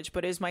first language,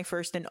 but is my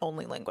first and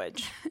only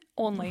language.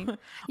 Only.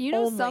 You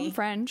know Only. some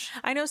French.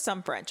 I know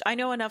some French. I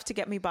know enough to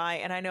get me by,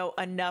 and I know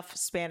enough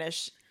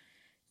Spanish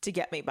to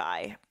get me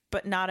by,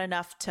 but not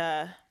enough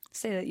to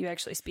say that you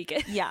actually speak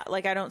it. Yeah,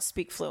 like I don't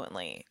speak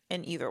fluently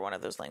in either one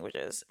of those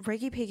languages.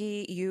 Reggie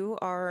Piggy, you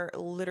are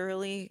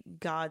literally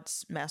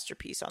God's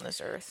masterpiece on this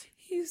earth.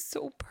 He's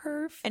so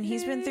perfect. And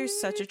he's been through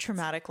such a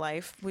traumatic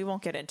life. We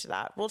won't get into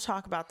that. We'll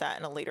talk about that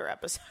in a later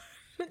episode.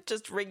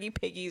 Just Reggie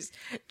Piggy's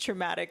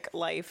traumatic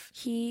life.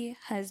 He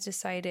has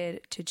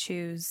decided to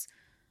choose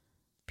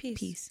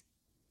peace.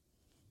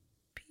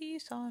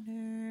 Peace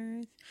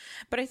on earth.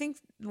 But I think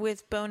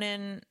with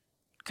Bonin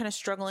kind of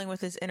struggling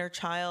with his inner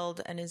child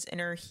and his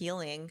inner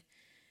healing,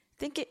 I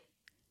think it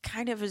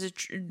kind of is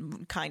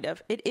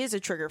it is a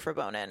trigger for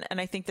Bonin, and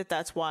I think that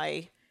that's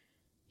why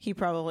he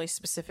probably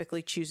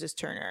specifically chooses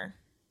Turner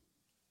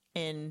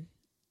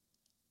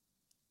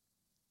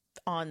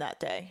on that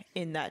day.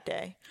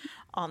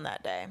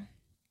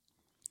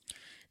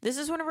 This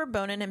is whenever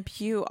Bonin and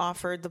Pugh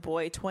offered the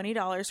boy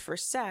 $20 for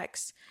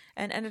sex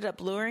and ended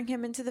up luring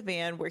him into the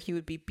van where he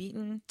would be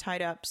beaten,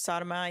 tied up,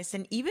 sodomized,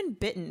 and even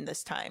bitten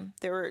this time.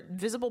 There were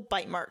visible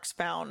bite marks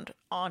found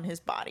on his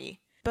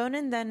body.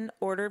 Bonin then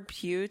ordered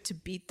Pugh to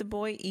beat the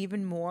boy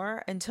even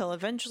more until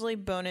eventually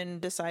Bonin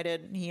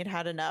decided he had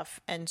had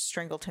enough and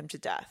strangled him to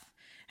death.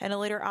 In a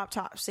later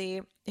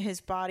autopsy,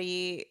 his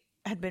body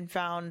had been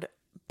found,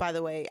 by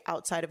the way,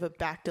 outside of a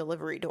back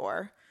delivery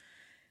door.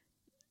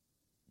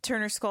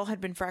 Turner's skull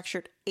had been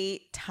fractured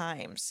 8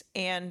 times,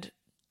 and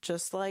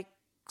just like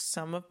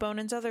some of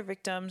Bonin's other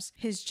victims,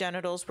 his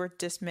genitals were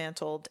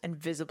dismantled and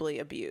visibly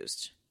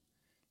abused.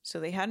 So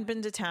they hadn't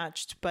been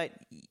detached, but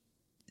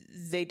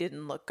they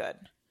didn't look good.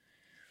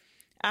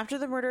 After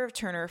the murder of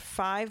Turner,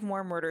 5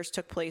 more murders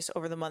took place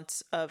over the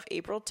months of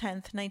April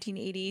 10th,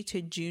 1980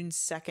 to June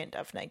 2nd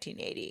of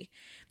 1980.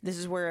 This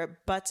is where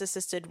Butts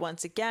assisted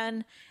once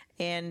again,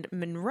 and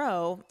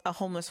Monroe, a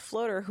homeless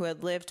floater who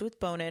had lived with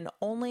Bonin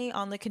only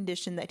on the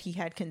condition that he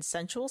had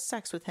consensual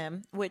sex with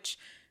him, which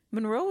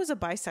Monroe was a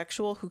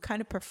bisexual who kind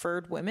of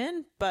preferred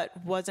women, but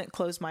wasn't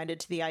closed-minded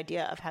to the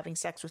idea of having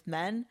sex with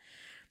men.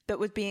 But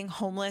with being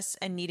homeless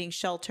and needing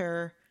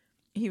shelter,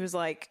 he was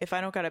like, if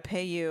I don't got to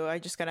pay you, I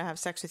just got to have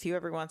sex with you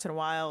every once in a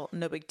while.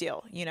 No big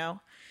deal, you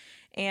know?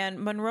 And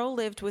Monroe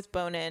lived with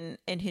Bonin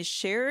in his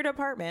shared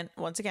apartment,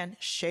 once again,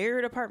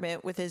 shared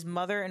apartment with his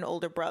mother and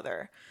older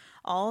brother.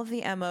 All of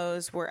the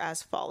MOs were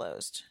as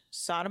follows: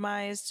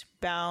 sodomized,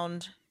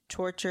 bound,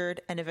 tortured,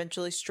 and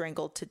eventually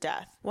strangled to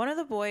death. One of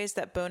the boys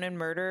that Bonin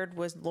murdered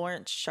was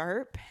Lawrence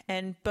Sharp,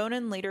 and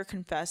Bonin later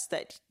confessed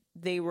that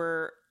they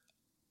were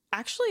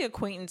actually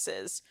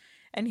acquaintances,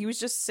 and he was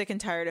just sick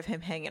and tired of him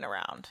hanging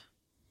around.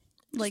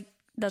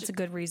 That's a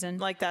good reason.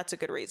 That's a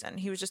good reason.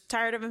 He was just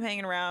tired of him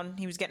hanging around.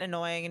 He was getting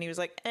annoying, and he was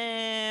like,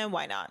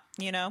 why not?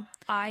 You know?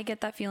 I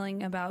get that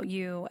feeling about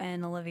you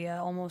and Olivia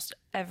almost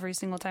every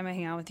single time I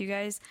hang out with you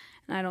guys,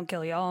 and I don't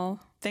kill y'all.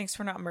 Thanks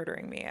for not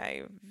murdering me.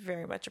 I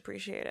very much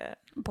appreciate it.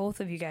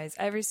 Both of you guys,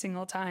 every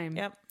single time.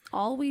 Yep.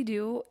 All we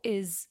do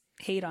is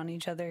hate on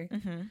each other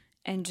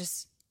and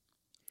just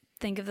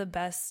think of the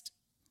best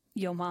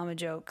yo mama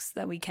jokes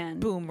that we can.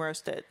 Boom,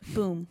 roasted.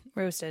 Boom,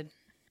 roasted.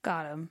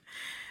 Got him.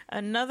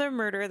 Another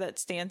murder that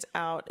stands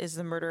out is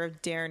the murder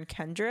of Darren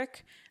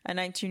Kendrick, a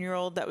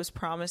 19-year-old that was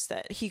promised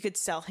that he could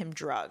sell him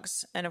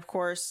drugs. And of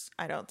course,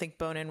 I don't think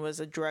Bonin was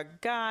a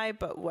drug guy,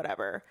 but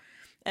whatever.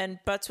 And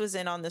Butts was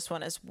in on this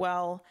one as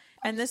well.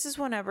 And this is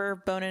whenever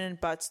Bonin and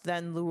Butts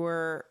then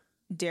lure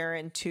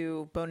Darren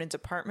to Bonin's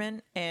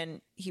apartment,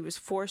 and he was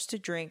forced to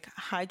drink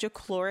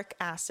hydrochloric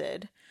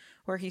acid,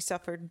 where he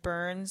suffered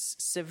burns,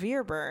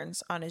 severe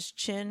burns, on his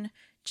chin,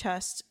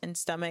 chest, and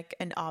stomach,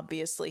 and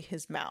obviously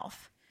his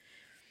mouth.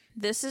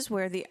 This is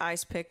where the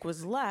ice pick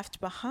was left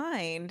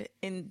behind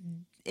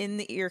in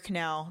the ear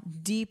canal,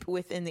 deep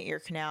within the ear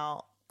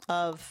canal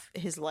of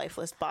his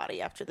lifeless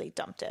body after they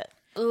dumped it.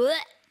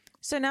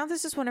 So now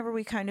this is whenever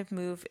we kind of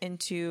move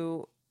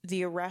into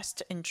the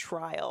arrest and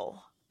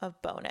trial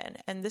of Bonin.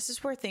 And this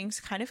is where things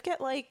kind of get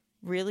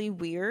really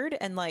weird.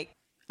 And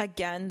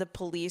again, the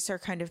police are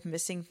kind of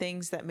missing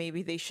things that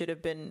maybe they should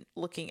have been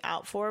looking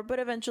out for. But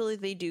eventually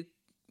they do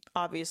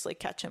obviously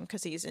catch him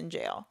because he's in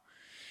jail.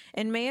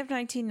 In May of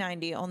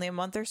 1990, only a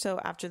month or so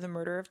after the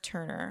murder of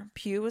Turner,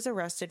 Pugh was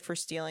arrested for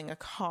stealing a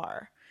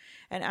car.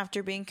 And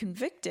after being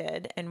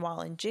convicted and while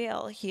in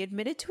jail, he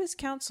admitted to his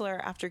counselor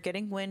after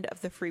getting wind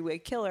of the freeway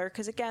killer,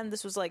 because again,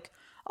 this was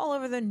all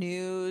over the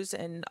news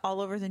and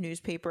all over the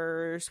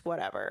newspapers,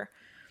 whatever,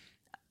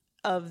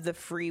 of the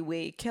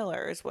freeway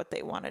killer is what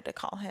they wanted to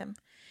call him.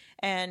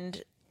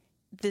 And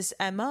this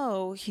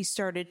MO, he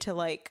started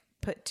to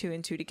put 2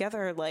 and 2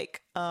 together.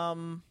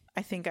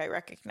 I think I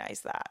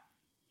recognize that.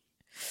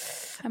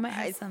 I might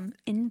have some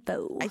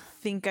info. I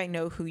think I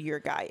know who your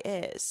guy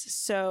is.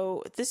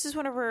 So this is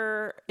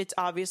whenever it's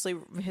obviously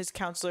his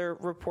counselor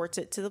reports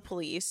it to the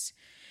police.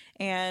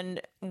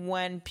 And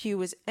when Pugh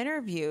was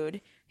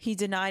interviewed, he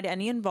denied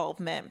any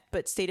involvement,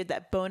 but stated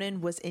that Bonin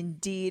was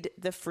indeed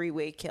the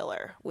freeway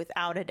killer,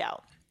 without a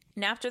doubt.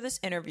 And after this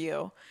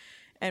interview,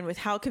 and with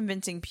how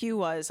convincing Pugh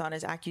was on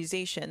his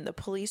accusation, the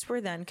police were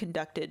then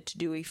conducted to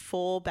do a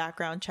full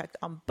background check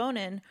on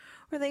Bonin,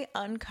 where they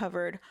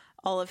uncovered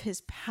all of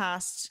his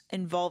past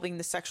involving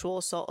the sexual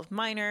assault of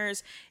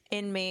minors,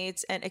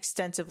 inmates, and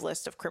extensive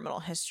list of criminal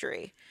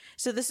history.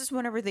 So this is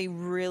whenever they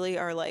really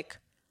are like,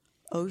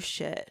 oh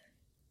shit.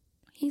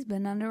 He's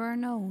been under our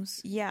nose.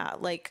 Yeah,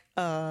 like,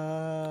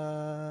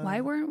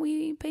 why weren't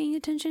we paying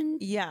attention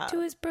to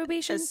his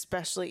probation?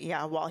 Especially,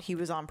 while he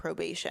was on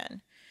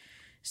probation.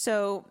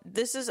 So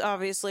this is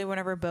obviously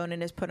whenever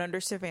Bonin is put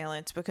under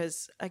surveillance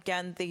because,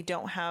 again, they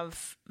don't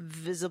have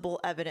visible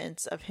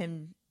evidence of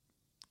him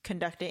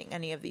conducting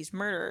any of these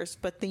murders,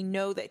 but they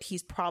know that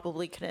he's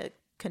probably going to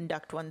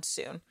conduct one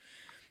soon.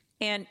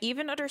 And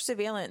even under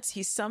surveillance,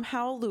 he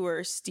somehow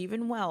lures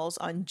Stephen Wells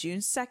on June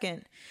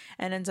 2nd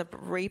and ends up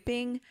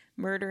raping,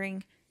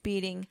 murdering,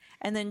 beating,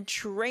 and then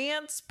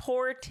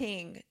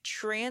transporting.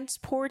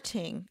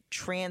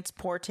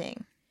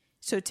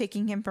 So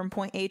taking him from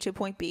point A to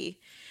point B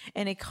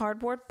in a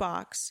cardboard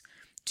box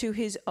to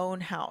his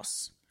own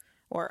house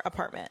or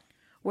apartment,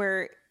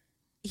 where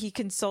he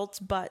consults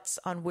Butts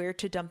on where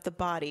to dump the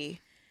body,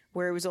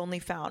 where it was only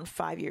found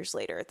 5 years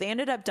later. They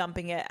ended up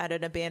dumping it at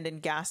an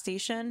abandoned gas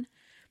station,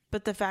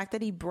 but the fact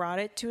that he brought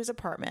it to his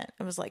apartment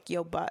and was like,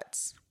 yo,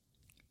 Butts,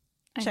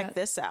 check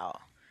this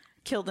out.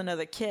 Killed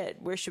another kid.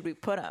 Where should we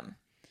put him?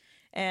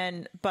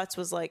 And Butts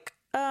was like,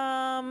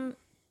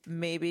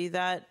 maybe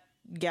that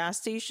gas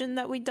station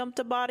that we dumped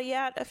a body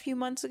at a few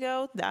months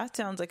ago. That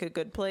sounds like a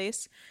good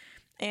place.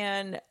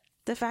 And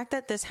the fact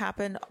that this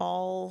happened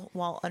all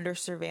while under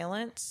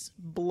surveillance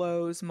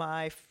blows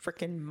my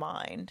freaking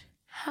mind.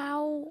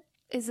 How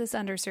is this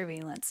under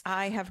surveillance?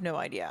 I have no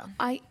idea.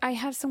 I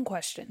have some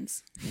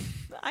questions.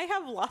 I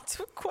have lots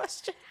of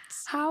questions.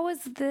 How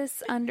is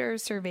this under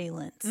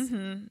surveillance?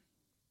 Mm-hmm.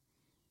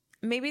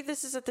 Maybe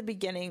this is at the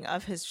beginning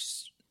of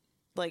his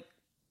like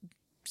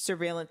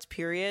surveillance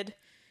period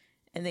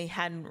and they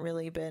hadn't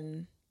really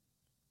been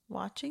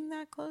watching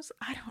that close.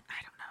 I don't know.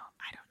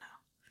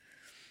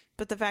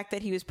 But the fact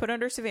that he was put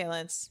under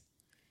surveillance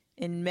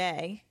in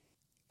May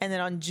and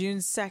then on June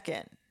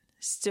 2nd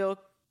still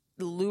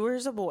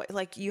lures a boy.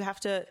 Like, you have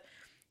to,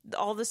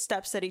 all the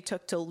steps that he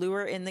took to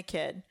lure in the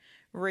kid,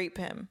 rape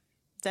him,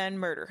 then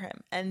murder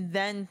him, and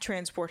then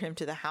transport him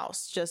to the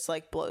house just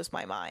like blows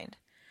my mind.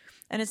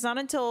 And it's not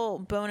until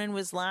Bonin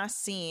was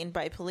last seen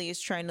by police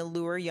trying to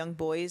lure young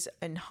boys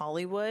in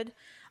Hollywood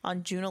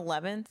on June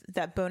 11th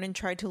that Bonin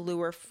tried to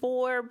lure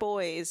 4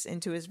 boys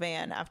into his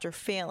van after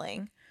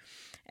failing.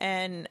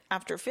 And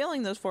after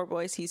failing those 4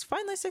 boys, he's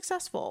finally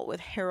successful with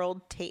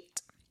Harold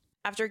Tate.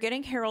 After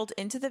getting Harold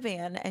into the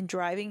van and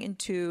driving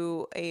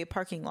into a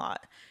parking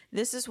lot,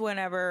 this is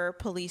whenever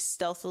police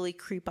stealthily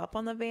creep up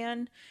on the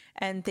van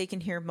and they can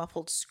hear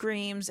muffled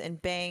screams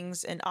and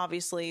bangs, and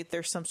obviously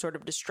there's some sort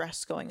of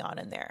distress going on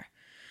in there.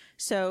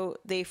 So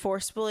they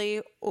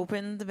forcibly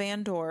open the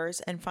van doors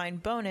and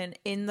find Bonin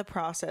in the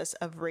process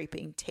of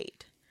raping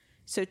Tate.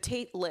 So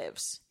Tate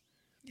lives,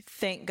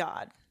 thank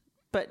God,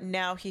 but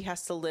now he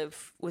has to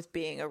live with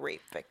being a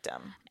rape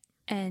victim.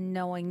 And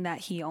knowing that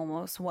he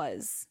almost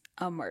was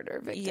a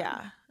murder victim.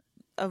 Yeah,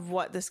 of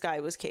what this guy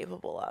was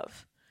capable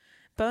of.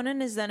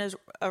 Bonin is then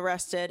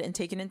arrested and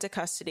taken into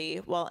custody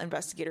while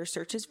investigators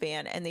search his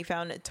van, and they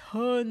found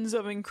tons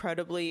of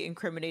incredibly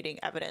incriminating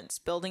evidence,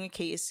 building a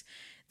case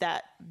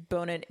that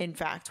Bonin, in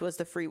fact, was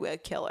the freeway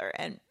killer.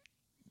 And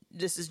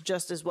this is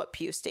just as what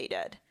Pugh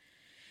stated.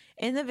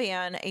 In the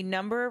van, a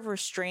number of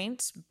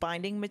restraints,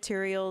 binding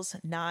materials,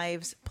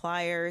 knives,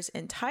 pliers,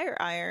 and tire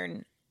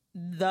iron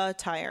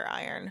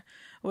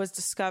was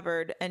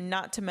discovered, and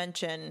not to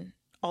mention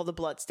all the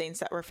bloodstains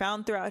that were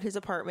found throughout his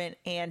apartment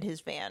and his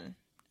van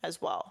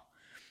as well.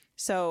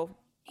 So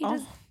he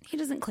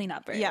doesn't clean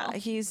up very well.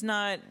 He's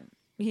not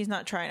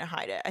trying to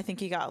hide it. I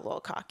think he got a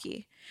little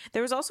cocky.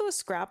 There was also a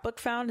scrapbook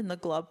found in the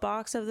glove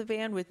box of the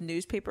van with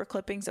newspaper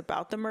clippings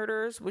about the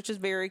murders, which is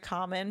very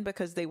common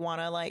because they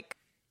want to like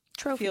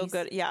trophies. Feel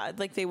good. Yeah,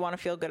 like they want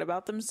to feel good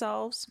about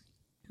themselves.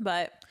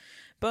 But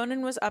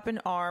Bonin was up in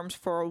arms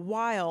for a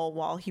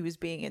while he was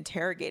being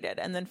interrogated.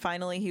 And then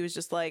finally he was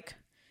just like,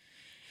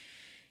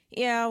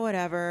 yeah,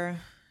 whatever.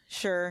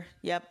 Sure.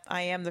 Yep.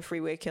 I am the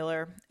freeway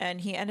killer.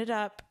 And he ended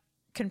up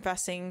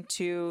confessing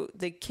to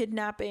the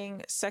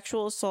kidnapping,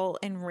 sexual assault,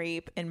 and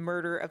rape and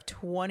murder of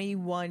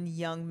 21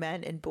 young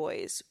men and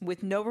boys,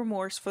 with no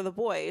remorse for the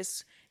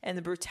boys and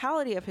the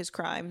brutality of his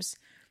crimes,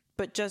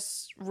 but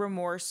just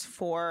remorse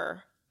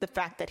for the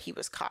fact that he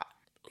was caught.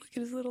 Look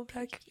at his little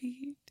back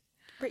feet.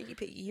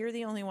 You're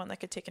the only one that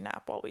could take a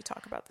nap while we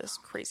talk about this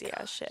crazy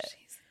ass shit.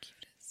 He's the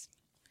cutest.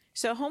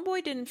 So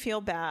Homeboy didn't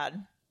feel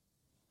bad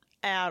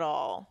at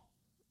all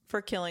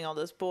for killing all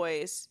those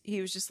boys.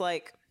 He was just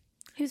like,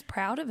 he was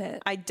proud of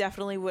it. I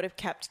definitely would have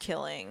kept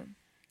killing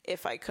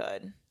if I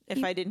could.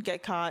 If I didn't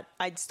get caught,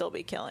 I'd still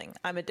be killing.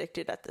 I'm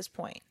addicted at this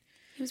point.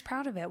 He was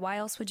proud of it. Why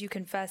else would you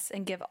confess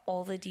and give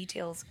all the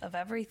details of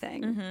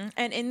everything? Mm-hmm.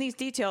 And in these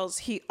details,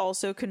 he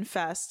also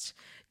confessed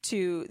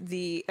to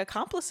the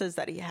accomplices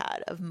that he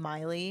had of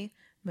Miley,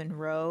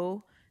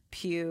 Monroe,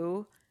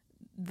 Pugh,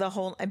 the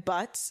whole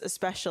butts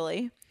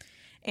especially.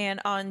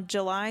 And on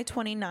July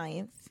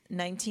 29th,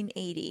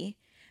 1980,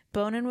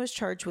 Bonin was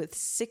charged with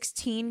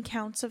 16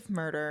 counts of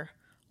murder,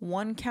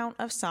 1 count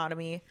of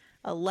sodomy,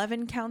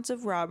 11 counts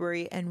of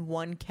robbery, and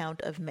 1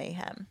 count of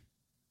mayhem.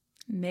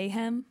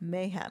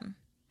 Mayhem.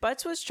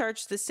 Butts was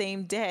charged the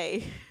same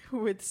day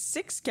with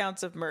 6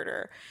 counts of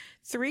murder,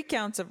 3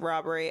 counts of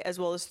robbery, as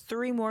well as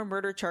 3 more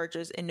murder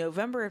charges in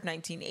November of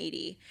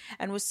 1980,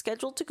 and was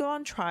scheduled to go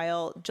on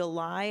trial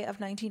July of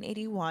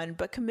 1981,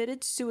 but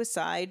committed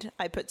suicide.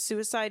 I put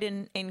suicide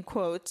in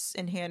quotes,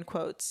 in hand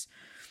quotes,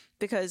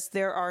 because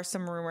there are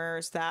some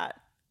rumors that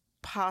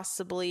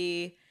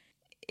possibly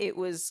it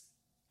was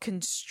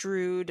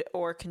construed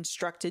or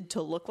constructed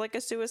to look like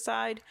a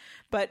suicide,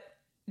 but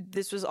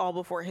this was all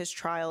before his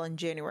trial in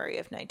January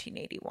of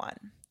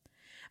 1981.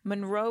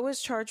 Monroe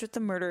was charged with the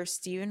murder of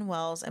Stephen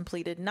Wells and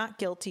pleaded not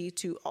guilty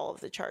to all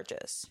of the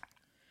charges.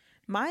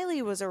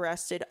 Miley was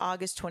arrested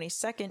August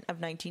 22nd of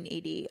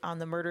 1980 on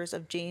the murders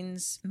of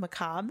James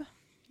McCabe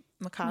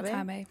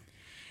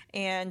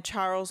and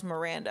Charles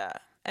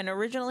Miranda. And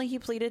originally he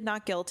pleaded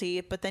not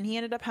guilty, but then he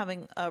ended up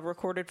having a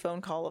recorded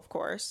phone call, of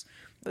course,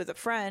 with a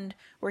friend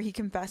where he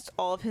confessed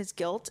all of his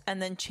guilt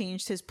and then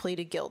changed his plea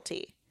to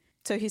guilty.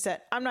 So he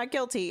said, "I'm not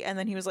guilty." And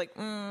then he was like,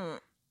 "I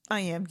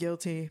am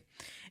guilty."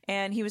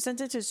 And he was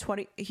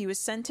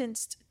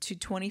sentenced to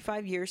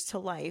 25 years to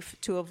life.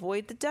 To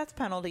avoid the death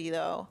penalty,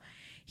 though,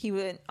 he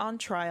went on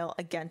trial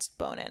against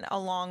Bonin,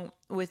 along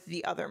with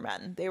the other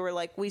men. They were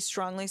like, "We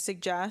strongly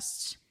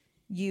suggest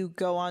you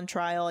go on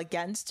trial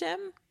against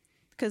him,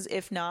 because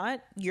if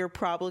not, you're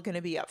probably going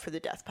to be up for the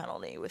death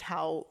penalty with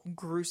how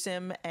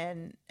gruesome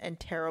and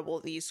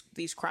terrible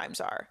these crimes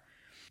are."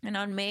 And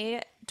on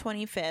May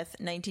 25th,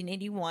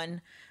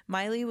 1981,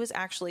 Miley was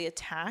actually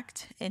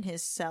attacked in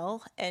his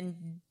cell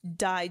and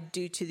died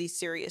due to these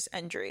serious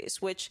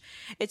injuries, which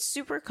it's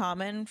super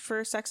common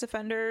for sex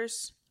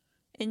offenders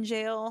in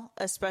jail,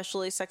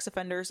 especially sex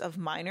offenders of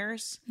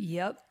minors.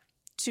 Yep.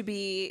 To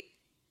be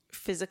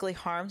physically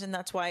harmed. And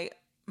that's why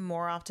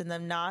more often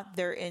than not,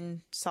 they're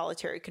in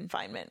solitary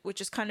confinement,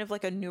 which is kind of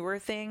like a newer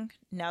thing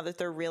now that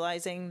they're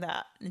realizing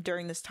that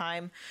during this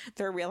time,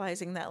 they're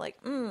realizing that like,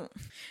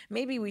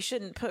 maybe we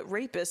shouldn't put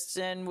rapists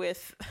in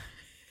with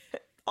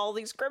all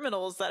these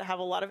criminals that have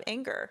a lot of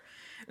anger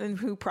and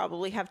who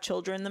probably have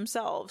children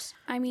themselves.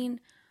 I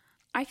mean,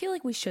 I feel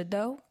like we should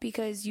though,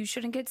 because you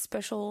shouldn't get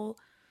special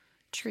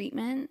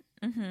treatment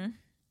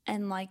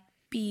and like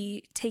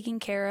be taken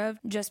care of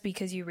just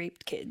because you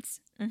raped kids.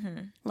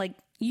 Like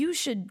you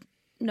should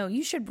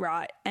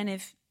rot. And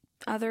if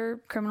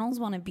other criminals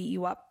want to beat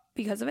you up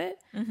because of it,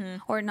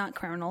 or not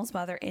criminals, but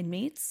other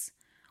inmates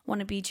want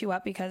to beat you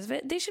up because of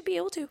it, they should be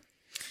able to.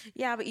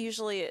 Yeah, but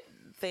usually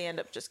they end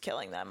up just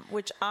killing them,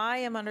 which I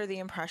am under the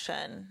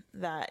impression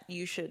that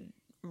you should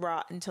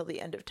rot until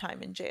the end of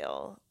time in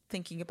jail,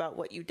 thinking about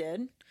what you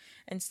did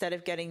instead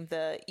of getting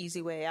the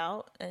easy way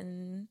out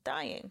and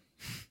dying.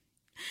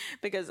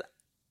 Because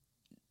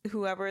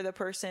whoever the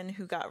person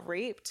who got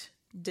raped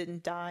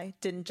didn't die,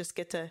 didn't just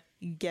get to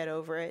get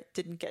over it,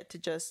 didn't get to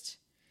just,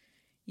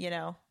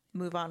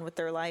 move on with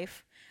their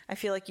life. I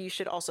feel like you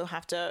should also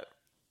have to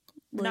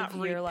not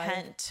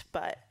repent,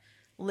 but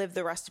live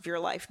the rest of your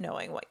life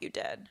knowing what you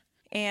did.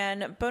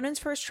 And Bonin's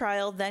first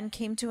trial then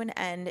came to an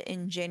end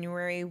in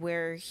January,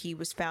 where he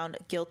was found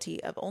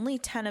guilty of only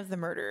 10 of the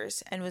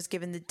murders and was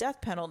given the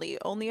death penalty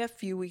only a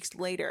few weeks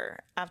later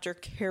after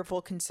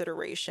careful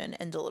consideration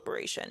and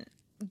deliberation.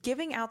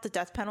 Giving out the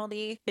death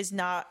penalty is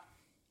not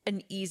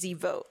an easy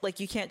vote. Like,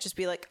 you can't just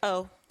be like,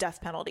 "Oh,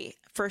 death penalty,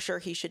 for sure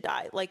he should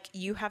die." Like,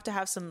 you have to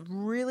have some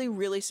really,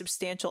 really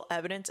substantial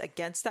evidence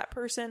against that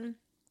person,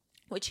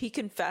 which he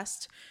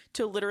confessed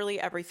to literally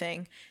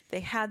everything.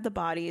 They had the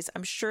bodies.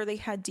 I'm sure they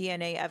had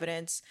DNA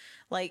evidence.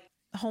 Like,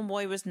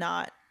 homeboy was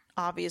not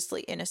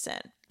obviously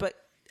innocent. But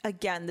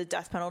again, the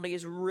death penalty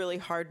is really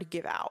hard to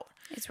give out.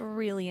 It's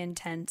really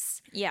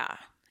intense. Yeah.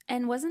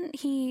 And wasn't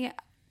he,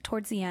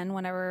 towards the end,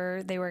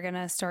 whenever they were going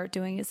to start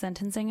doing his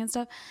sentencing and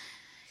stuff,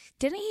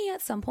 didn't he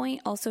at some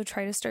point also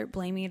try to start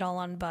blaming it all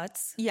on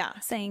Butts? Yeah.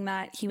 Saying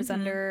that he was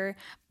under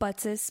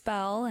Butts'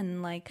 spell.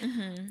 And like,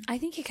 I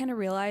think he kind of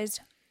realized,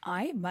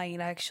 I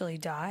might actually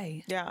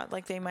die. Yeah,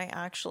 like they might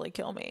actually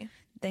kill me.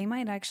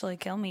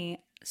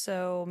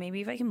 So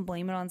maybe if I can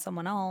blame it on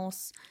someone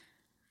else,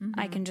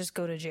 I can just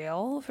go to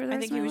jail for the rest of my life.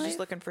 I think he was just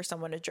looking for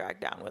someone to drag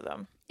down with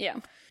him. Yeah.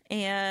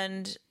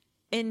 And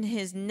in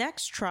his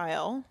next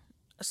trial,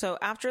 so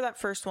after that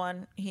first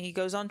one, he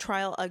goes on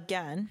trial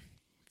again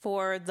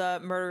for the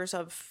murders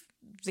of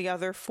the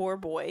other 4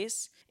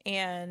 boys.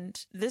 And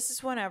this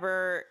is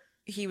whenever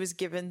he was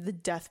given the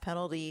death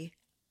penalty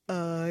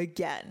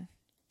again.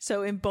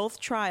 So in both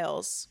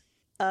trials,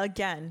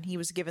 again, he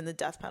was given the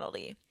death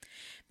penalty.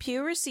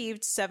 Pugh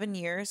received 7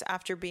 years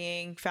after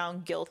being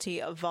found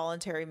guilty of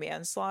voluntary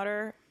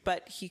manslaughter,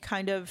 but he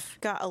kind of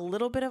got a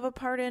little bit of a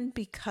pardon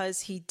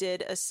because he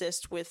did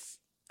assist with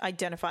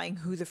identifying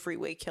who the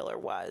freeway killer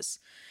was.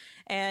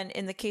 And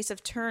in the case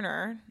of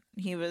Turner,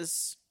 he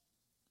was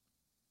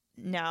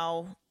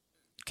now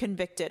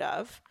convicted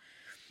of.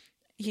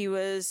 he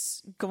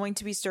was going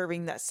to be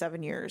serving that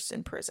 7 years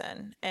in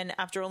prison. And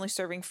after only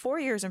serving 4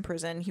 years in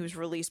prison, he was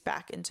released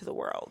back into the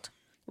world,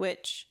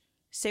 which,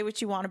 say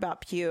what you want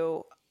about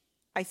Pew,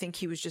 I think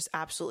he was just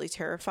absolutely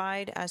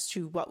terrified as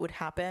to what would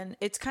happen.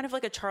 It's kind of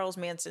like a Charles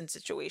Manson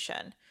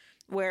situation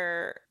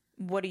where,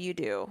 what do you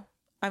do?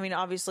 I mean,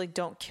 obviously,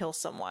 don't kill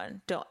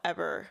someone. Don't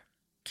ever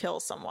kill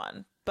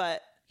someone.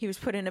 But he was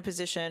put in a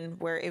position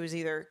where it was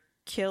either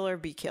kill or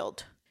be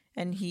killed.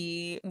 And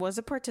he was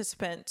a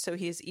participant, so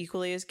he is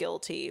equally as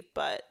guilty.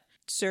 But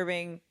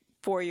serving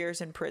 4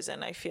 years in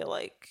prison, I feel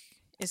like,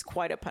 is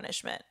quite a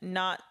punishment.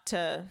 Not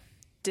to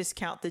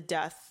discount the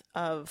death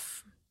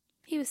of...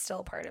 He was still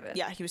a part of it.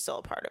 Yeah, he was still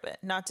a part of it.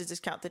 Not to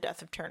discount the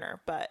death of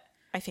Turner, but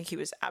I think he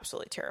was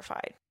absolutely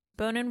terrified.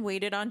 Bonin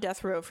waited on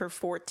death row for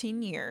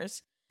 14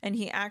 years, and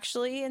he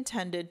actually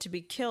intended to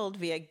be killed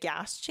via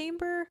gas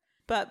chamber.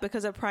 But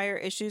because of prior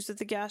issues with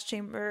the gas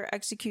chamber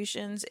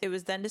executions, it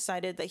was then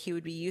decided that he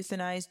would be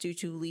euthanized due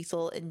to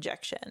lethal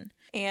injection.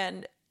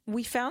 And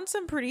we found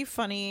some pretty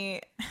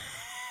funny...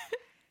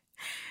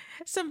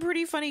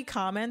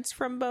 comments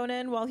from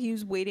Bonin while he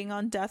was waiting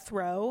on death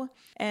row.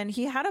 And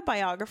he had a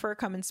biographer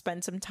come and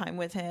spend some time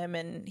with him.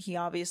 And he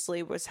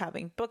obviously was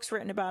having books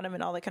written about him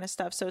and all that kind of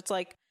stuff. So it's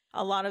like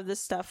a lot of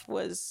this stuff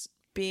was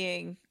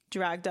being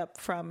dragged up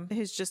from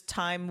his just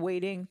time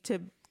waiting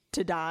to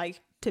die,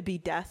 to be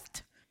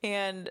deathed.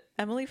 And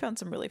Emily found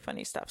some really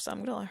funny stuff. So I'm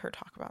going to let her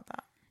talk about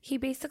that. He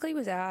basically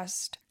was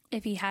asked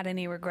if he had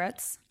any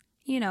regrets,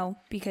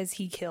 because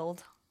he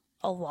killed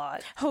a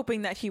lot.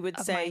 Hoping that he would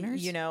say,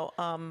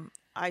 minors.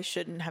 I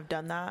shouldn't have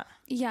done that.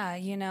 Yeah,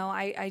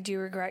 I do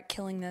regret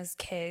killing those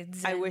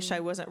kids. I wish I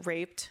wasn't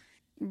raped.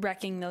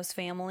 Wrecking those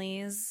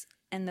families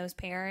and those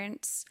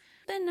parents.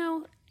 Then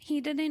no,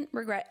 he didn't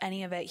regret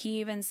any of it. He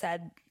even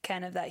said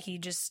kind of that he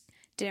just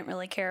didn't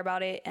really care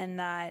about it and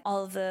that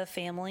all of the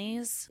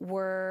families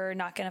were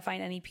not going to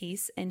find any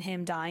peace in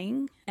him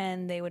dying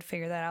and they would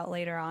figure that out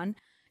later on.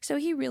 So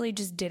he really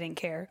just didn't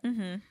care.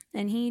 Mm-hmm.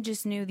 And he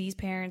just knew these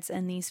parents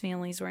and these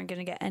families weren't going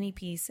to get any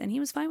peace. And he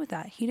was fine with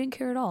that. He didn't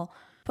care at all.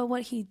 But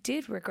what he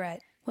did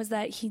regret was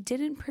that he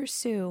didn't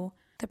pursue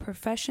the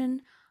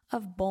profession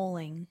of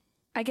bowling.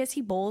 I guess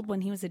he bowled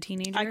when he was a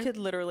teenager. I could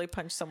literally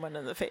punch someone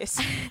in the face.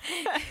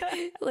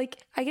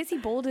 I guess he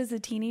bowled as a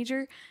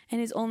teenager.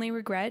 And his only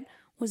regret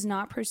was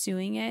not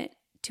pursuing it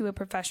to a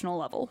professional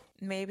level.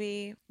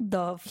 Maybe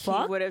the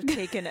fuck? He would have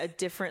taken a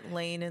different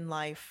lane in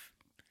life.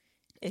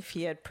 If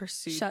he had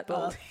pursued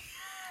bowling.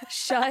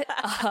 Shut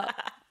up.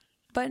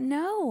 But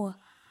no,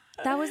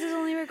 that was his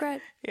only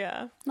regret.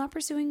 Yeah. Not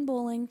pursuing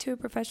bowling to a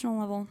professional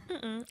level.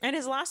 Mm-mm. And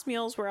his last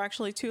meals were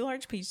actually 2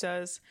 large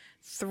pizzas,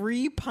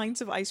 3 pints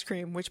of ice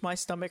cream, which my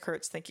stomach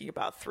hurts thinking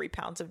about 3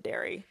 pounds of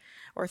dairy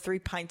or 3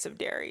 pints of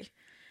dairy,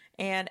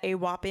 and a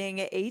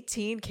whopping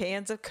 18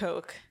 cans of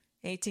Coke,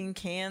 18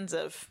 cans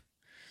of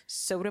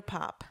soda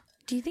pop.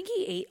 Do you think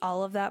he ate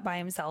all of that by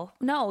himself?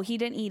 No, he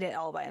didn't eat it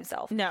all by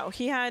himself. No,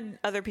 he had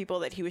other people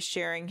that he was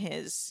sharing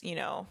his,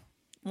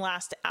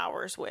 last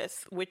hours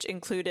with, which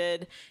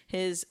included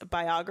his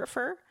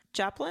biographer,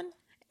 Chaplin,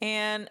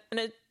 and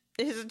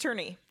his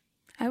attorney.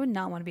 I would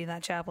not want to be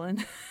that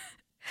Chaplin.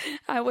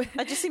 I would.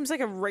 That just seems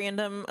like a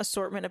random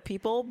assortment of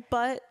people,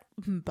 but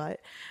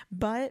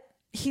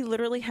he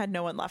literally had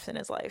no one left in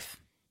his life.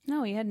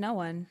 No, he had no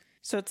one.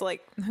 So it's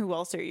like, who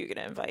else are you going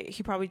to invite?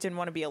 He probably didn't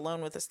want to be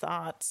alone with his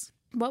thoughts.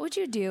 What would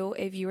you do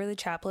if you were the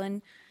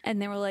chaplain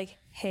and they were like,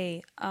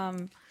 hey,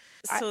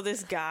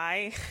 this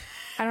guy,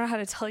 I don't know how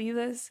to tell you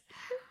this.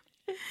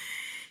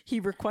 He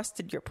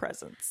requested your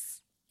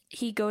presence.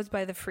 He goes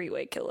by the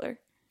freeway killer.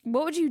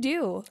 What would you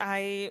do?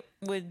 I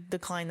would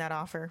decline that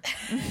offer.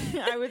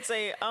 I would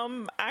say,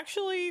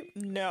 actually,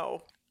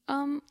 no.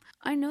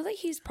 I know that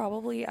he's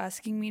probably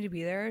asking me to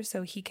be there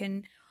so he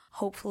can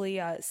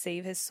hopefully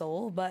save his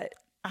soul, but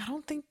I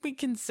don't think we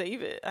can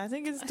save it. I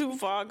think it's too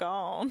far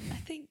gone.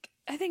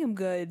 I think I'm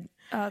good.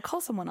 Call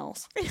someone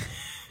else.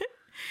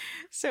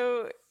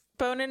 So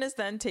Bonin is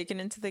then taken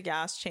into the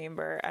gas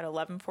chamber at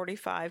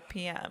 11:45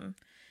 p.m.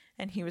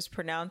 and he was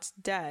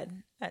pronounced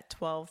dead at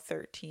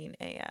 12:13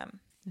 a.m.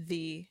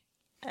 The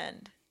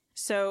end.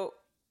 So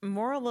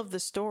moral of the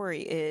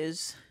story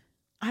is,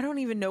 I don't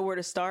even know where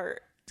to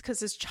start because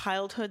his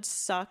childhood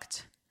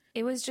sucked.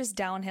 It was just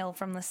downhill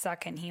from the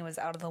second he was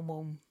out of the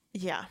womb.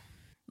 Yeah.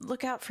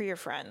 Look out for your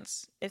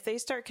friends. If they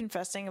start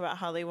confessing about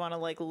how they want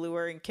to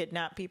lure and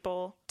kidnap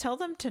people, tell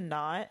them to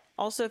not.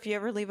 Also, if you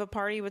ever leave a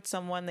party with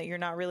someone that you're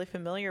not really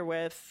familiar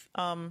with,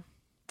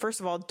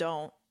 first of all,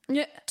 don't.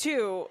 Yeah.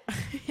 2,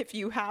 if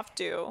you have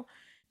to,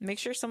 make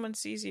sure someone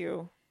sees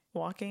you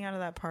walking out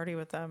of that party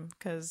with them,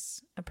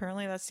 because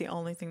apparently that's the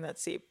only thing that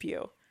saved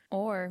you.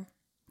 Or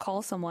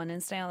call someone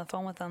and stay on the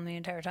phone with them the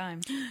entire time.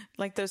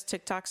 Like those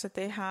TikToks that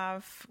they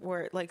have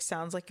where it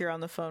sounds like you're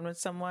on the phone with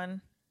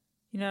someone.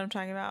 You know what I'm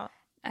talking about?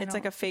 It's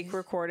like a fake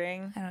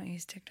recording. I don't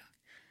use TikTok.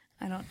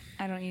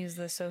 I don't use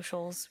the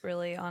socials,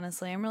 really,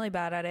 honestly. I'm really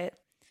bad at it.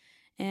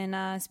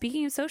 And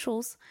speaking of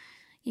socials,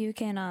 you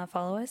can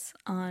follow us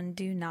on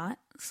Do Not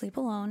Sleep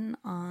Alone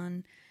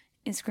on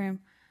Instagram,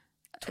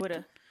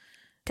 Twitter,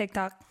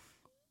 TikTok,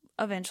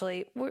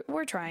 eventually.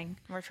 We're trying.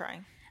 We're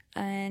trying.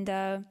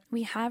 And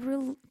we have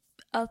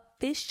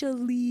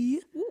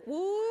officially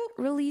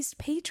released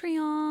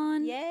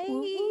Patreon. Yay!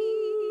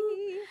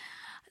 Woo-woo.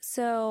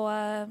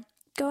 So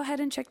go ahead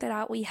and check that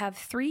out. We have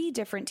 3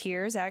 different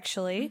tiers,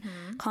 actually.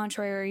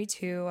 Contrary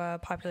to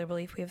popular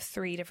belief, we have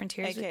 3 different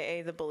tiers.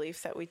 AKA the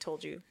belief that we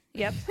told you.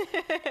 Yep.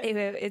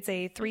 It's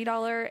a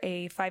 $3,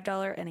 a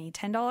 $5, and a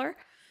 $10.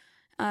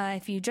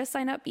 If you just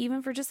sign up,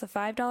 even for just the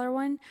 $5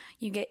 one,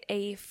 you get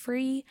a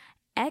free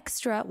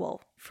extra,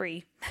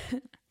 free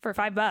for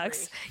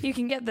 $5. You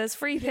can get this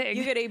free thing.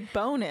 You get a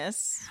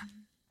bonus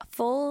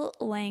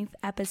full-length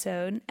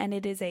episode, and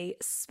it is a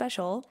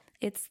special.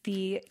 It's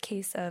the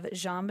case of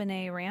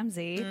JonBenet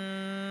Ramsey.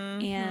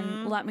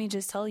 And let me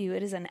just tell you,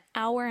 it is an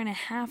hour and a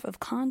half of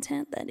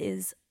content that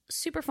is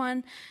super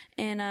fun,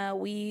 and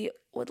we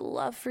would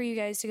love for you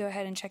guys to go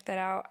ahead and check that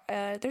out.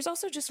 There's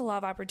also just a lot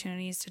of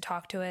opportunities to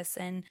talk to us,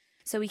 and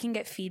so we can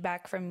get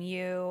feedback from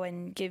you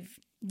and give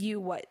you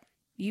what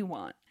you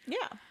want.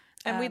 Yeah.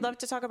 And we'd love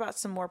to talk about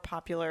some more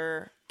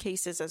popular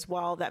cases as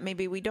well that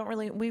maybe we don't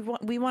really, we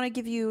want to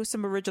give you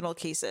some original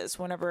cases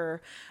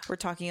whenever we're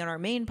talking on our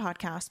main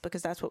podcast,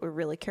 because that's what we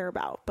really care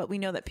about. But we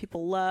know that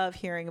people love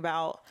hearing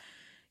about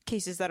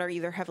cases that are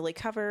either heavily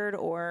covered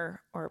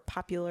or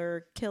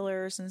popular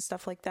killers and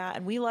stuff like that.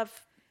 And we love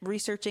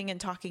researching and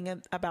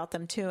talking about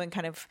them too, and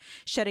kind of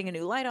shedding a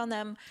new light on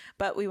them.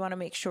 But we want to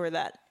make sure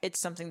that it's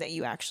something that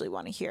you actually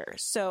want to hear.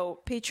 So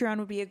Patreon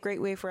would be a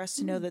great way for us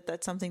to know that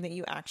that's something that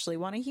you actually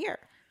want to hear.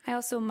 I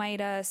also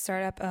might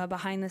start up a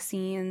behind the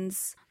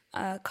scenes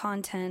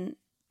content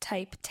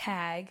type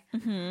tag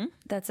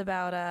that's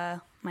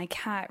about my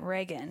cat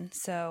Reagan.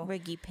 So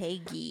Reggie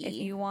Peggy. If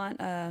you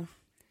want a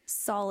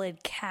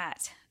solid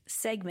cat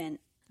segment,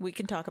 we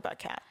can talk about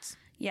cats.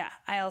 Yeah,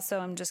 I also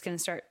am just going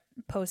to start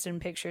posting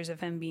pictures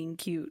of him being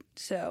cute.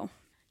 So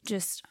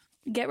just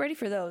get ready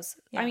for those.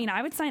 Yeah. I mean,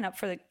 I would sign up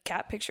for the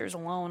cat pictures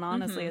alone,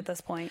 honestly, at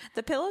this point.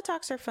 The pillow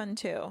talks are fun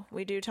too.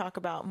 We do talk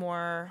about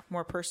more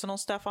personal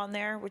stuff on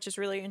there, which is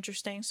really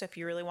interesting. So if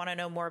you really want to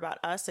know more about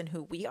us and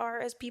who we are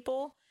as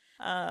people,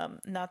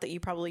 not that you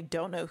probably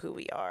don't know who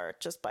we are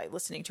just by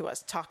listening to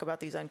us talk about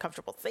these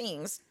uncomfortable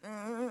things.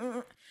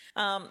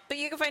 But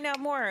you can find out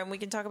more, and we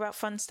can talk about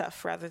fun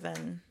stuff rather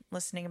than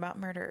listening about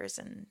murders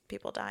and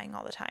people dying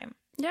all the time.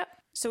 Yep.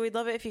 So we'd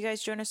love it if you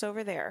guys join us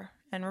over there.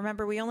 And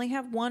remember, we only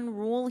have one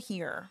rule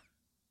here.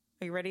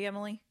 Are you ready,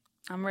 Emily?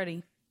 I'm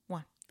ready.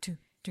 1, 2,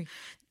 3.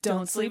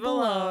 Don't sleep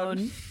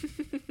alone.